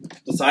like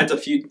besides a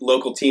few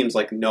local teams,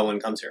 like no one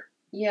comes here.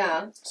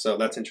 Yeah. So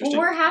that's interesting.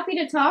 Well, we're happy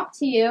to talk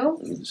to you.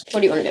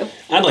 What do you want to do?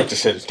 I'd like to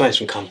sit. It's nice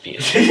and comfy.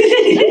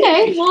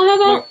 Okay. Well,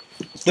 how about?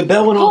 The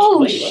bell went off.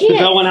 Oh, The shit.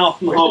 bell went out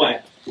from the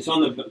hallway. It's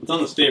on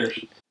the stairs.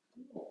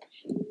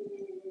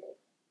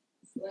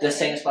 The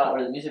same spot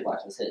where the music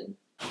box was hidden.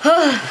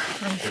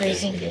 I'm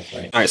freezing.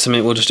 All right, so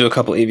maybe we'll just do a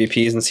couple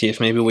EVPs and see if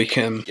maybe we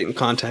can get in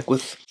contact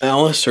with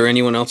Alice or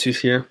anyone else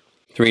who's here.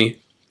 3,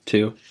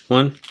 2,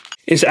 1.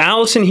 Is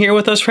Allison here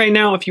with us right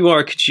now? If you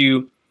are, could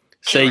you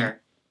say, Sure.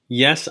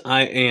 yes,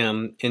 I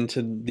am,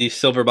 into these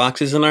silver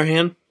boxes in our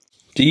hand?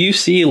 Do you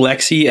see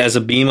Lexi as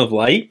a beam of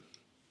light?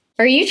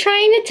 Are you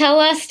trying to tell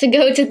us to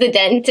go to the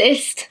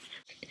dentist?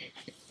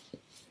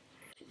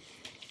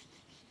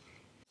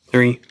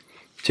 3,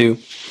 2,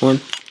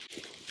 1.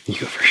 You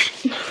go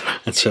first.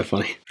 That's so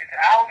funny. Is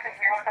Allison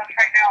here with us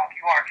right now? If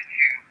you are, could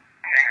you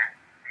say,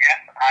 yes,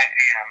 I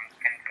am,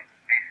 in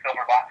these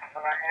silver boxes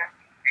in our hand?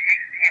 Do you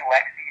see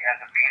Lexi as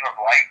a beam of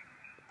light?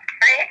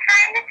 Are you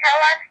trying to tell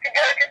us to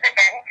go to the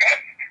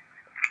dentist?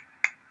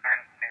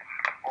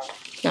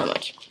 Not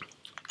much. Is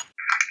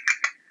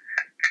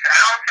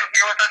Allison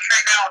here with us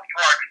right now? If you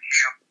are, could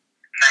you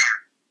say,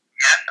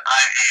 yes, I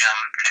am,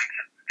 in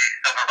these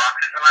silver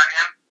boxes in our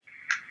hand?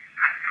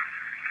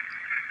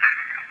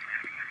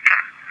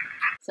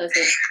 So Do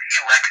you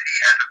see Lexi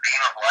as a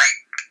beam of light?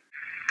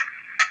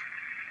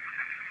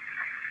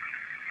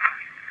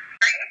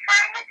 Are you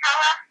trying to tell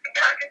us to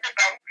go to the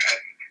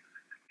dentist?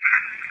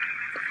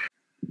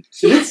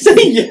 Did it say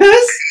yes?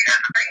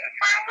 Are you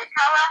trying to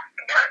tell us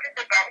to go to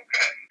the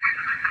dentist?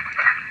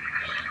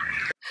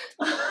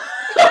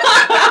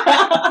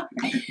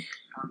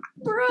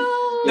 Bro.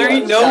 There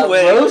ain't no Got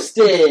way.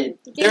 roasted.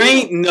 There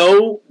ain't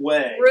no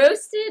way.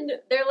 Roasted.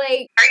 They're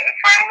like. Are you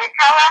trying to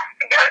tell us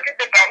to go to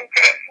the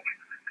dentist?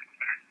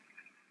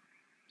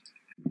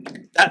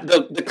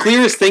 The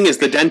clearest thing is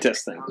the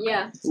dentist thing.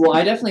 Yeah. Well,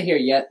 I definitely hear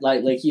yet,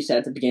 like you said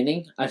at the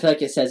beginning. I feel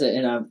like it says it,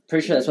 and I'm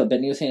pretty sure that's what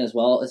Benny was saying as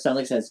well. It sounds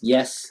like it says,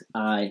 yes,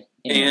 I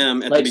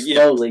am. At Like the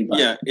slowly, but.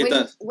 Yeah, it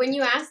does. When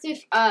you asked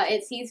if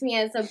it sees me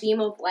as a beam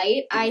of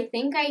light, I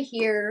think I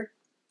hear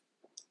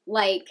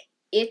like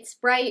it's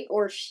bright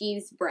or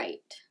she's bright.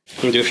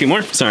 Can we do a few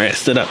more? Sorry, I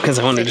stood up because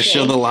I wanted to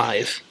show the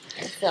live.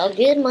 It's all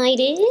good, my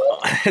dude.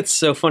 It's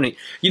so funny.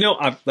 You know,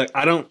 I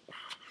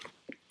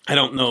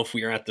don't know if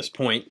we are at this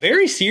point.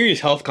 Very serious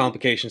health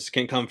complications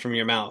can come from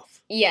your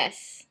mouth.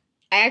 Yes.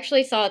 I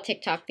actually saw a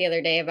TikTok the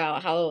other day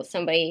about how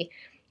somebody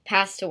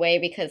passed away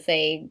because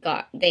they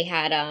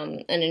had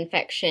an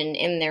infection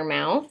in their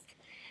mouth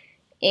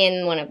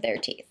in one of their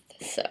teeth.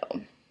 So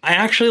I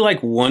actually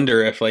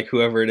wonder if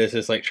whoever it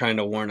is trying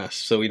to warn us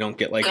so we don't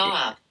get Go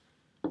up.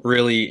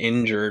 really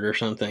injured or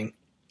something.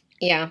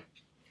 yeah.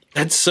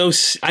 That's so.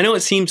 I know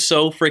it seems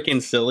so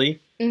freaking silly.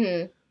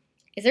 Mm-hmm.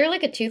 Is there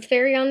like a tooth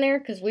fairy on there?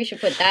 Because we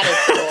should put that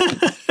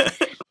as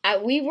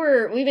cool.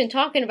 We've been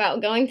talking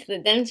about going to the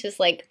dentist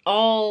the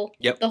whole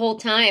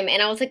time,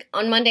 and I was like,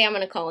 on Monday I'm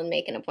gonna call and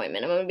make an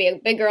appointment. I'm gonna be a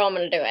big girl. I'm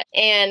gonna do it.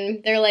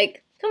 And they're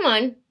like, come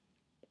on,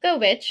 go,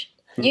 bitch.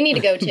 You need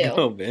to go too.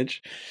 Go, bitch.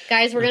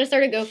 Guys, we're gonna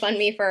start a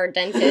GoFundMe for our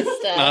dentist.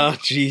 Oh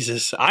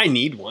Jesus, I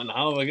need one.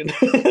 How am I gonna?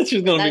 That's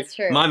just gonna That's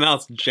be. true. My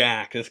mouth's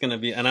jacked. It's gonna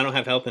be, and I don't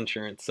have health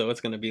insurance, so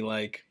it's gonna be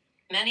like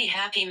Many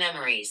happy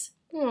memories.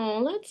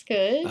 Oh, that's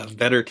good.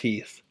 better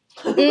teeth.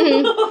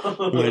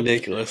 Mhm.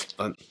 Ridiculous,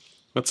 but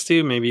let's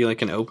do maybe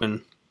an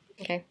open.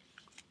 Okay.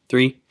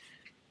 3,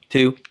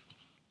 2,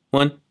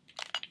 1,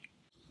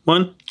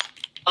 1.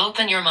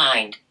 Open your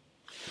mind.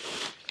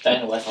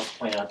 Diana West also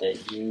pointed out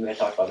that you had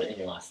talked about it in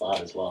your last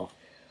live as well.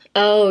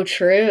 Oh,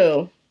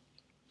 true.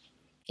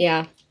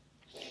 Yeah.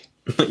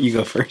 You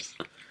go first.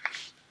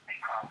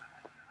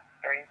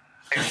 3,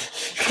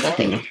 2,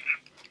 Nothing.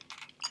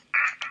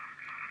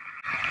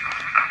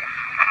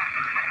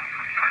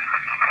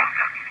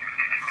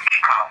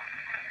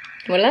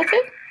 What did that say?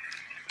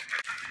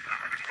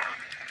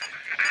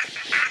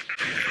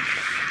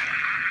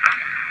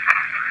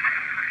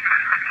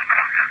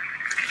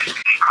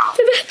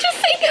 Did that just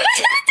say go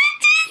to the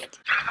dentist?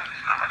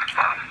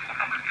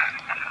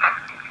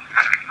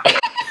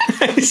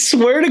 I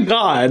swear to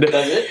God,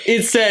 Does it?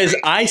 it says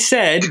I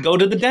said go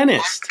to the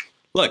dentist.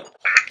 Look.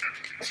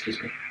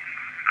 Excuse me.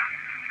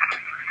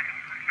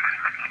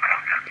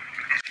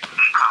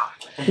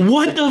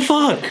 What the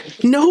fuck?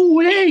 No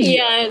way.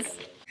 Yes.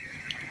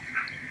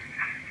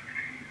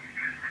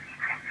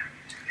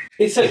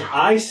 It says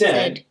I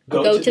said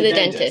go to the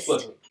dentist.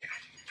 Look.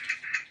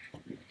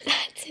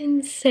 That's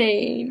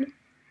insane.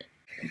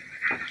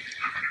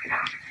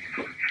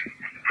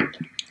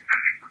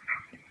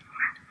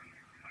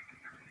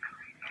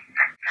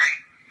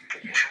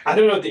 I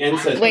don't know what the end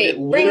says. Wait,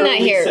 but it bring that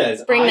literally here.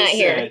 Says, Bring I that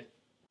here. said,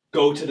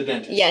 go to the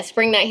dentist. Yes,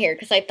 bring that here,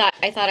 because I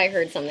thought I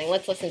heard something.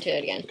 Let's listen to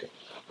it again. Okay.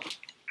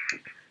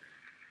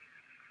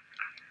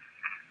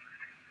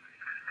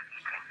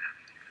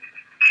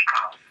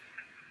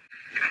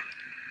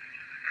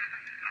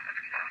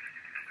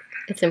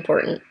 It's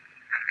important.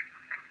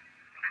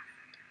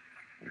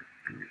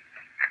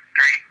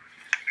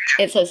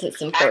 It says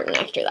it's important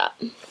after that.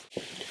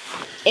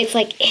 It's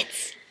like,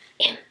 it's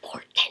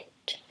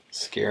important.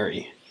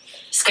 Scary.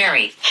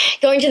 Scary.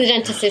 Going to the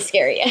dentist is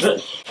scary, yes.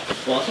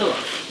 Well, also,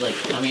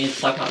 like, I mean, it's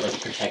talking about,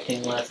 like,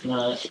 protecting last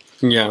night.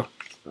 Yeah.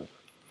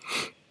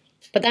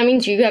 But that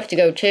means you have to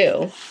go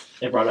too.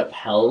 They brought up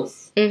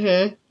health.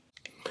 Mm-hmm.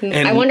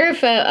 And I wonder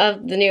if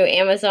of the new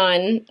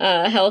Amazon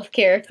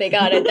healthcare, if they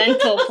got a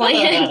dental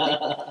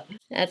plan.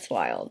 That's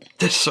wild.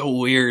 That's so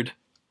weird.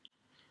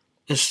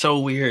 It's so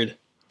weird.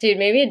 Dude,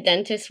 maybe a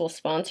dentist will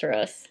sponsor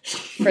us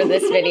for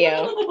this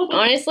video.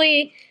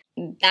 Honestly,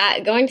 that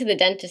going to the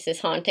dentist is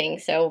haunting,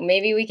 so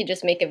maybe we could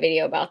just make a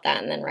video about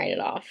that and then write it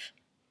off.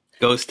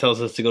 Ghost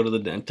tells us to go to the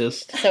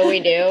dentist. So we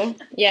do?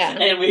 Yeah.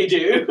 And we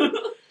do.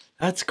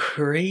 That's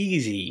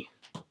crazy.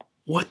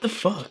 What the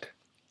fuck?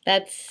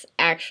 That's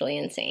actually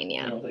insane, I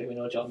yeah. don't think we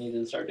know what y'all need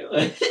to start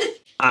doing.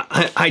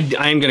 I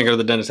am gonna go to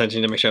the dentist. I just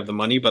need to make sure I have the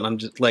money, but I'm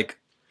just like,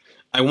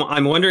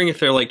 I'm wondering if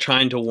they're like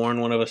trying to warn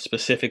one of us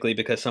specifically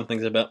because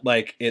something's about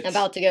like it's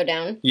About to go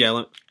down.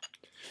 Yeah.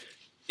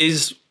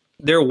 Is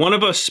there one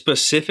of us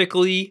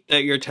specifically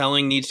that you're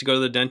telling needs to go to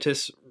the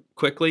dentist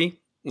quickly?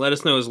 Let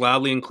us know as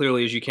loudly and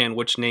clearly as you can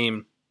which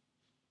name.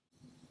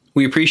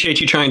 We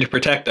appreciate you trying to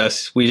protect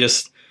us. We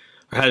just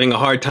are having a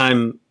hard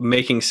time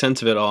making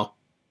sense of it all.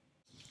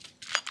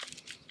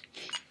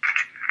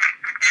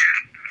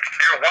 Is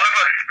there one of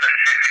us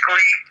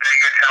specifically that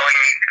you're telling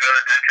me to go to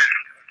the dentist?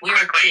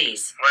 Weird, quickly?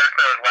 please. Let us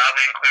know as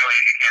loudly and clearly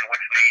as you can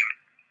which name.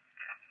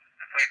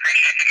 We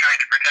appreciate you trying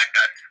to protect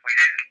us.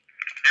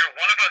 Is there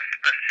one of us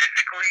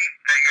specifically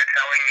that you're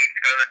telling me to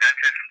go to the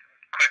dentist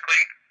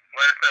quickly?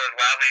 Let us know as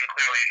loudly and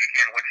clearly as you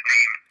can which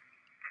name.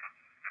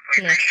 We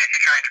No. appreciate you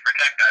trying to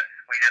protect us.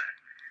 We just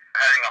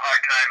are having a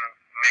hard time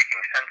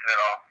making sense of it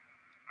all.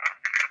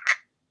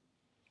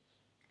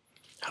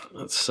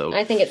 That's so.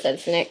 I think it said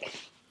Snick.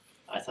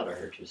 I thought I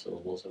heard 2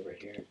 syllables over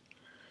here.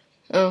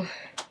 Oh.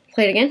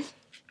 Play it again? Is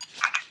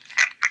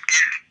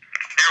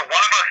there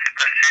one of us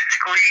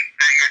specifically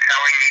that you're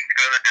telling me to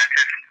go to the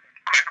dentist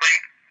quickly?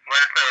 Let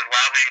us know as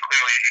loudly and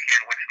clearly as you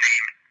can which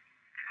name.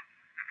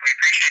 We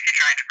appreciate you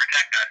trying to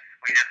protect us.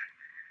 We just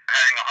are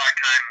having a hard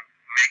time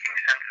making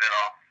sense of it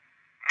all.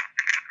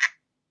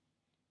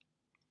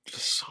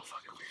 Just so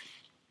fucking weird.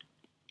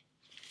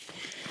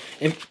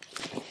 If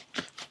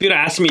you'd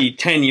asked me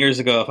 10 years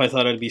ago if I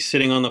thought I'd be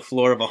sitting on the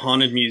floor of a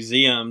haunted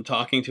museum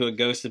talking to a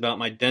ghost about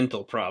my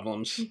dental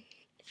problems,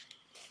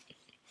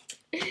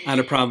 I'd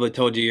have probably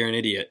told you you're an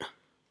idiot.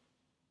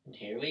 And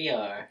here we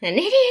are. An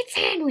idiot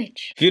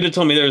sandwich. If you'd have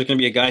told me there was going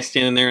to be a guy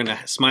standing there in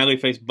a smiley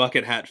face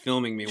bucket hat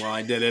filming me while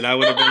I did it, I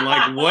would have been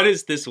like, what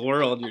is this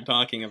world you're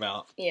talking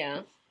about?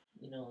 Yeah.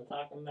 You know what I'm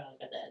talking about?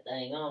 Got that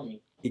thing on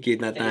me. You keep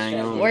that thing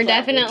on. We're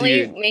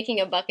definitely Dude. making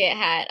a bucket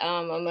hat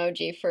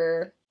emoji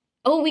for...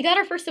 Oh, we got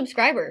our first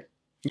subscriber.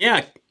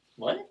 Yeah,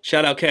 What?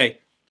 shout out Kay.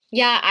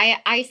 Yeah,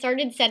 I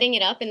started setting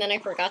it up and then I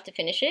forgot to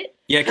finish it.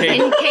 Yeah, Kay.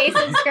 And Kay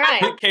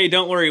subscribed. Kay,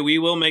 don't worry. We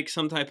will make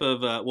some type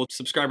of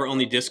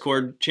subscriber-only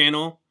Discord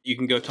channel. You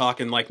can go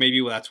talk and like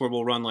maybe that's where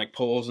we'll run like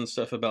polls and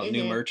stuff about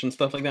new merch and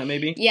stuff like that.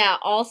 Maybe. Yeah.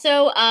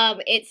 Also,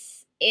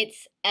 it's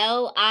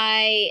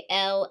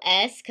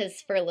LILS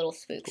because for little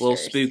spooksters. Little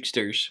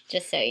spooksters.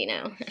 Just so you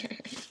know.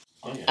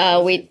 Oh,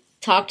 yeah. We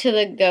talked to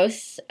the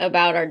ghosts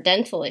about our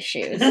dental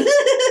issues.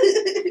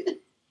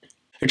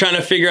 We're trying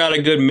to figure out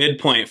a good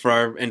midpoint for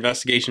our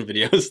investigation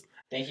videos.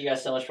 Thank you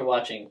guys so much for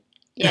watching.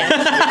 Yeah.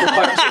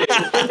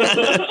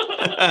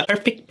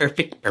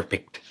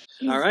 Perfect.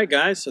 All right,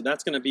 guys. So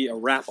that's going to be a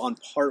wrap on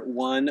part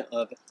 1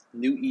 of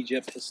New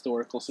Egypt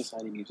Historical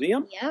Society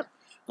Museum. Yep.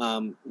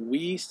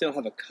 We still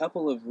have a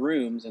couple of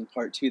rooms in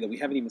part 2 that we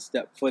haven't even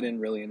stepped foot in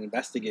really and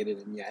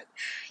investigated in yet.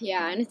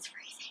 Yeah, and it's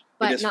freezing.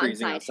 But It is not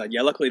freezing inside. outside.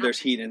 Yeah, luckily there's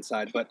heat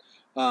inside, but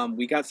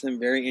we got some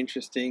very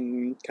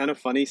interesting, kind of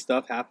funny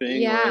stuff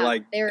happening. Yeah, where,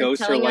 like they were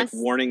ghosts are telling like us-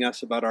 warning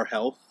us about our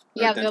health. our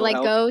Yeah, they're dental like,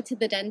 health. go to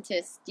the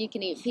dentist. You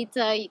can eat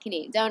pizza. You can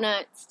eat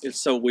donuts. It's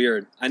so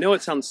weird. I know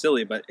it sounds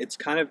silly, but it's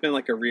kind of been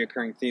like a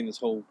reoccurring theme this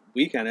whole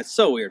weekend. It's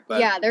so weird, but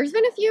Yeah, there's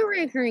been a few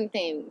recurring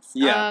things.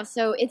 Yeah.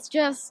 So it's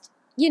just,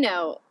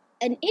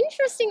 an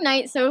interesting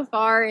night so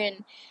far,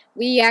 and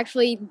we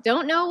actually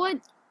don't know what,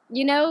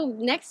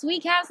 next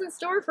week has in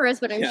store for us,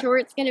 but I'm Yeah. sure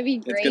it's going to be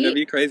great. it's going to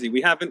be crazy. We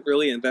haven't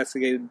really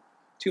investigated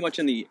too much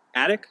in the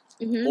attic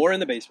Mhm. or in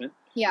the basement,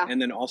 Yeah, and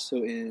then also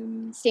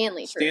in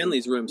Stanley's room.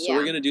 Stanley's room. So Yeah.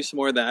 we're going to do some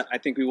more of that. I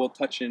think we will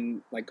touch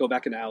in, like, go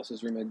back into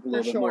Alice's room a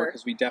little bit more sure.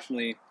 because we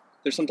definitely,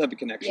 there's some type of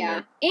connection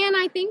Yeah, and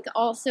I think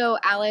also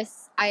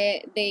Alice,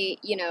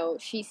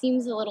 she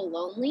seems a little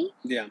lonely,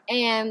 there. Yeah.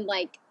 and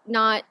like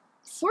not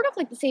sort of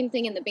like the same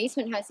thing in the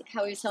basement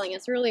how he was telling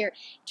us earlier,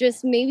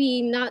 just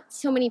maybe not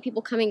so many people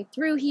coming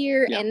through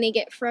here, Yeah. and they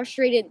get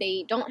frustrated,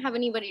 they don't have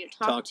anybody to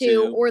talk Talk to,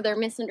 to. or they're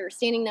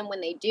misunderstanding them when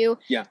they do.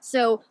 Yeah.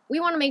 So we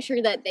want to make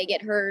sure that they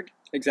get heard.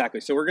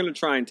 Exactly. So we're going to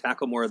try and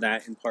tackle more of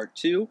that in part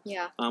 2.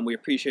 Yeah. We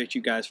appreciate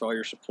you guys for all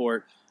your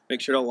support.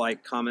 Make sure to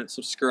like, comment,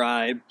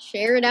 subscribe,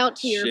 Share it out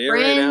to your share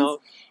friends. it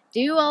out,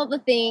 Do all the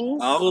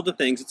things. all of the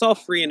things. It's all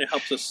free and it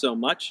helps us so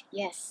much.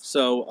 Yes.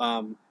 So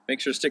make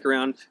sure to stick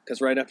around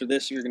because right after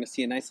this, you're going to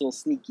see a nice little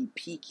sneaky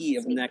peeky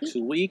of next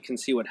week and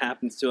see what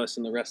happens to us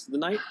in the rest of the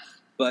night.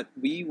 But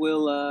we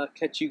will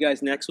catch you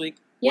guys next week,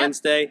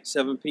 Wednesday,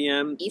 7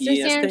 p.m. Eastern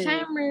Standard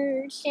Time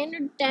or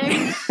Standard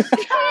Time.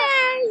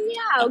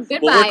 Yeah, goodbye.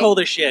 Well, we're cold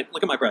as shit.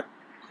 Look at my breath.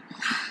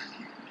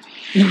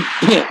 You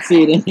can't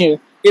see it in here.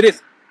 It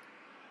is.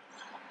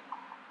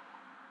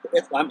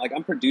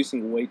 I'm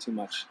producing way too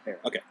much hair.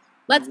 Okay.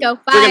 Let's go.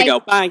 Bye. We're gonna go.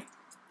 Bye.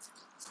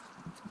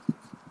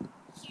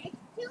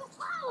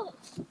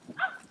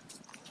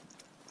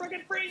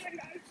 Freaking freezing,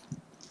 guys.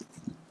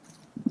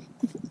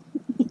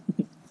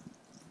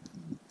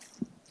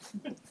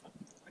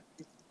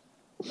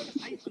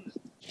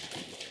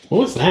 What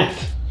was that?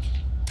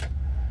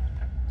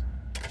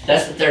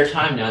 That's the third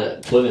time now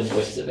that women's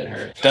voices have been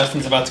heard.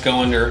 Dustin's about to go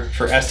under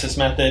for Estes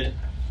method.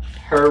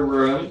 Her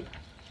room.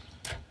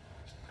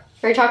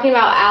 Are you talking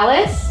about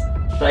Alice?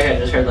 I feel like I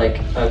just heard like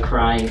a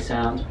crying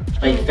sound.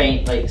 Like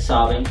faint, like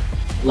sobbing.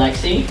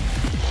 Lexi,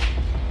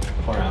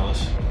 Poor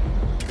Alice.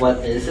 what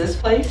is this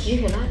place? Did you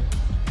hear that?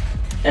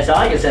 That's all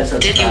I can say.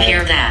 Did you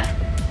hear that?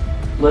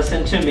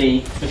 Listen to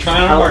me. We're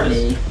trying our Help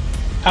hardest. me.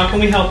 How can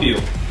we help you?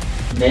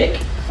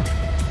 Nick,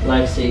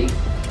 Lexi,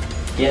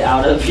 get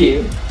out of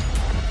you.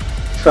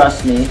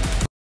 Trust me.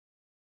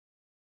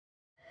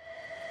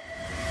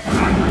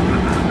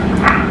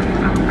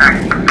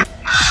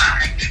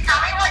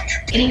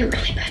 Getting a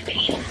really bad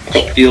pain.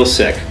 I feel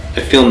sick.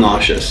 I feel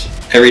nauseous.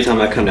 Every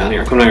time I come down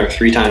here. I come down here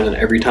 3 times, and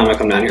every time I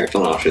come down here, I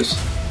feel nauseous.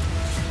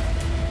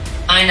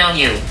 I know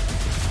you.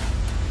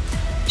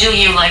 Do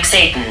you like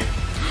Satan?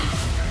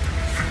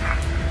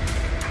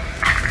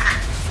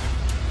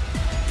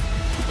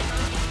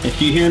 If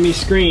you hear me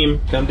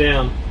scream, come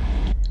down.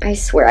 I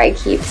swear I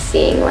keep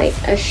seeing like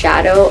a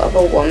shadow of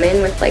a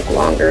woman with like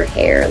longer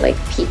hair, like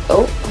peek.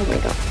 Oh my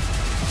god.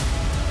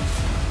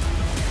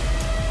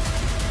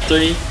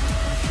 3,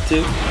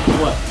 2,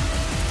 what?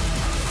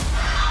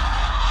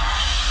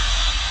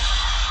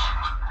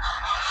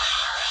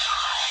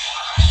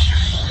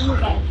 Oh my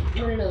god.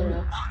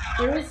 No.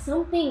 There was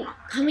something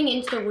coming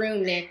into the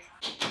room, Nick.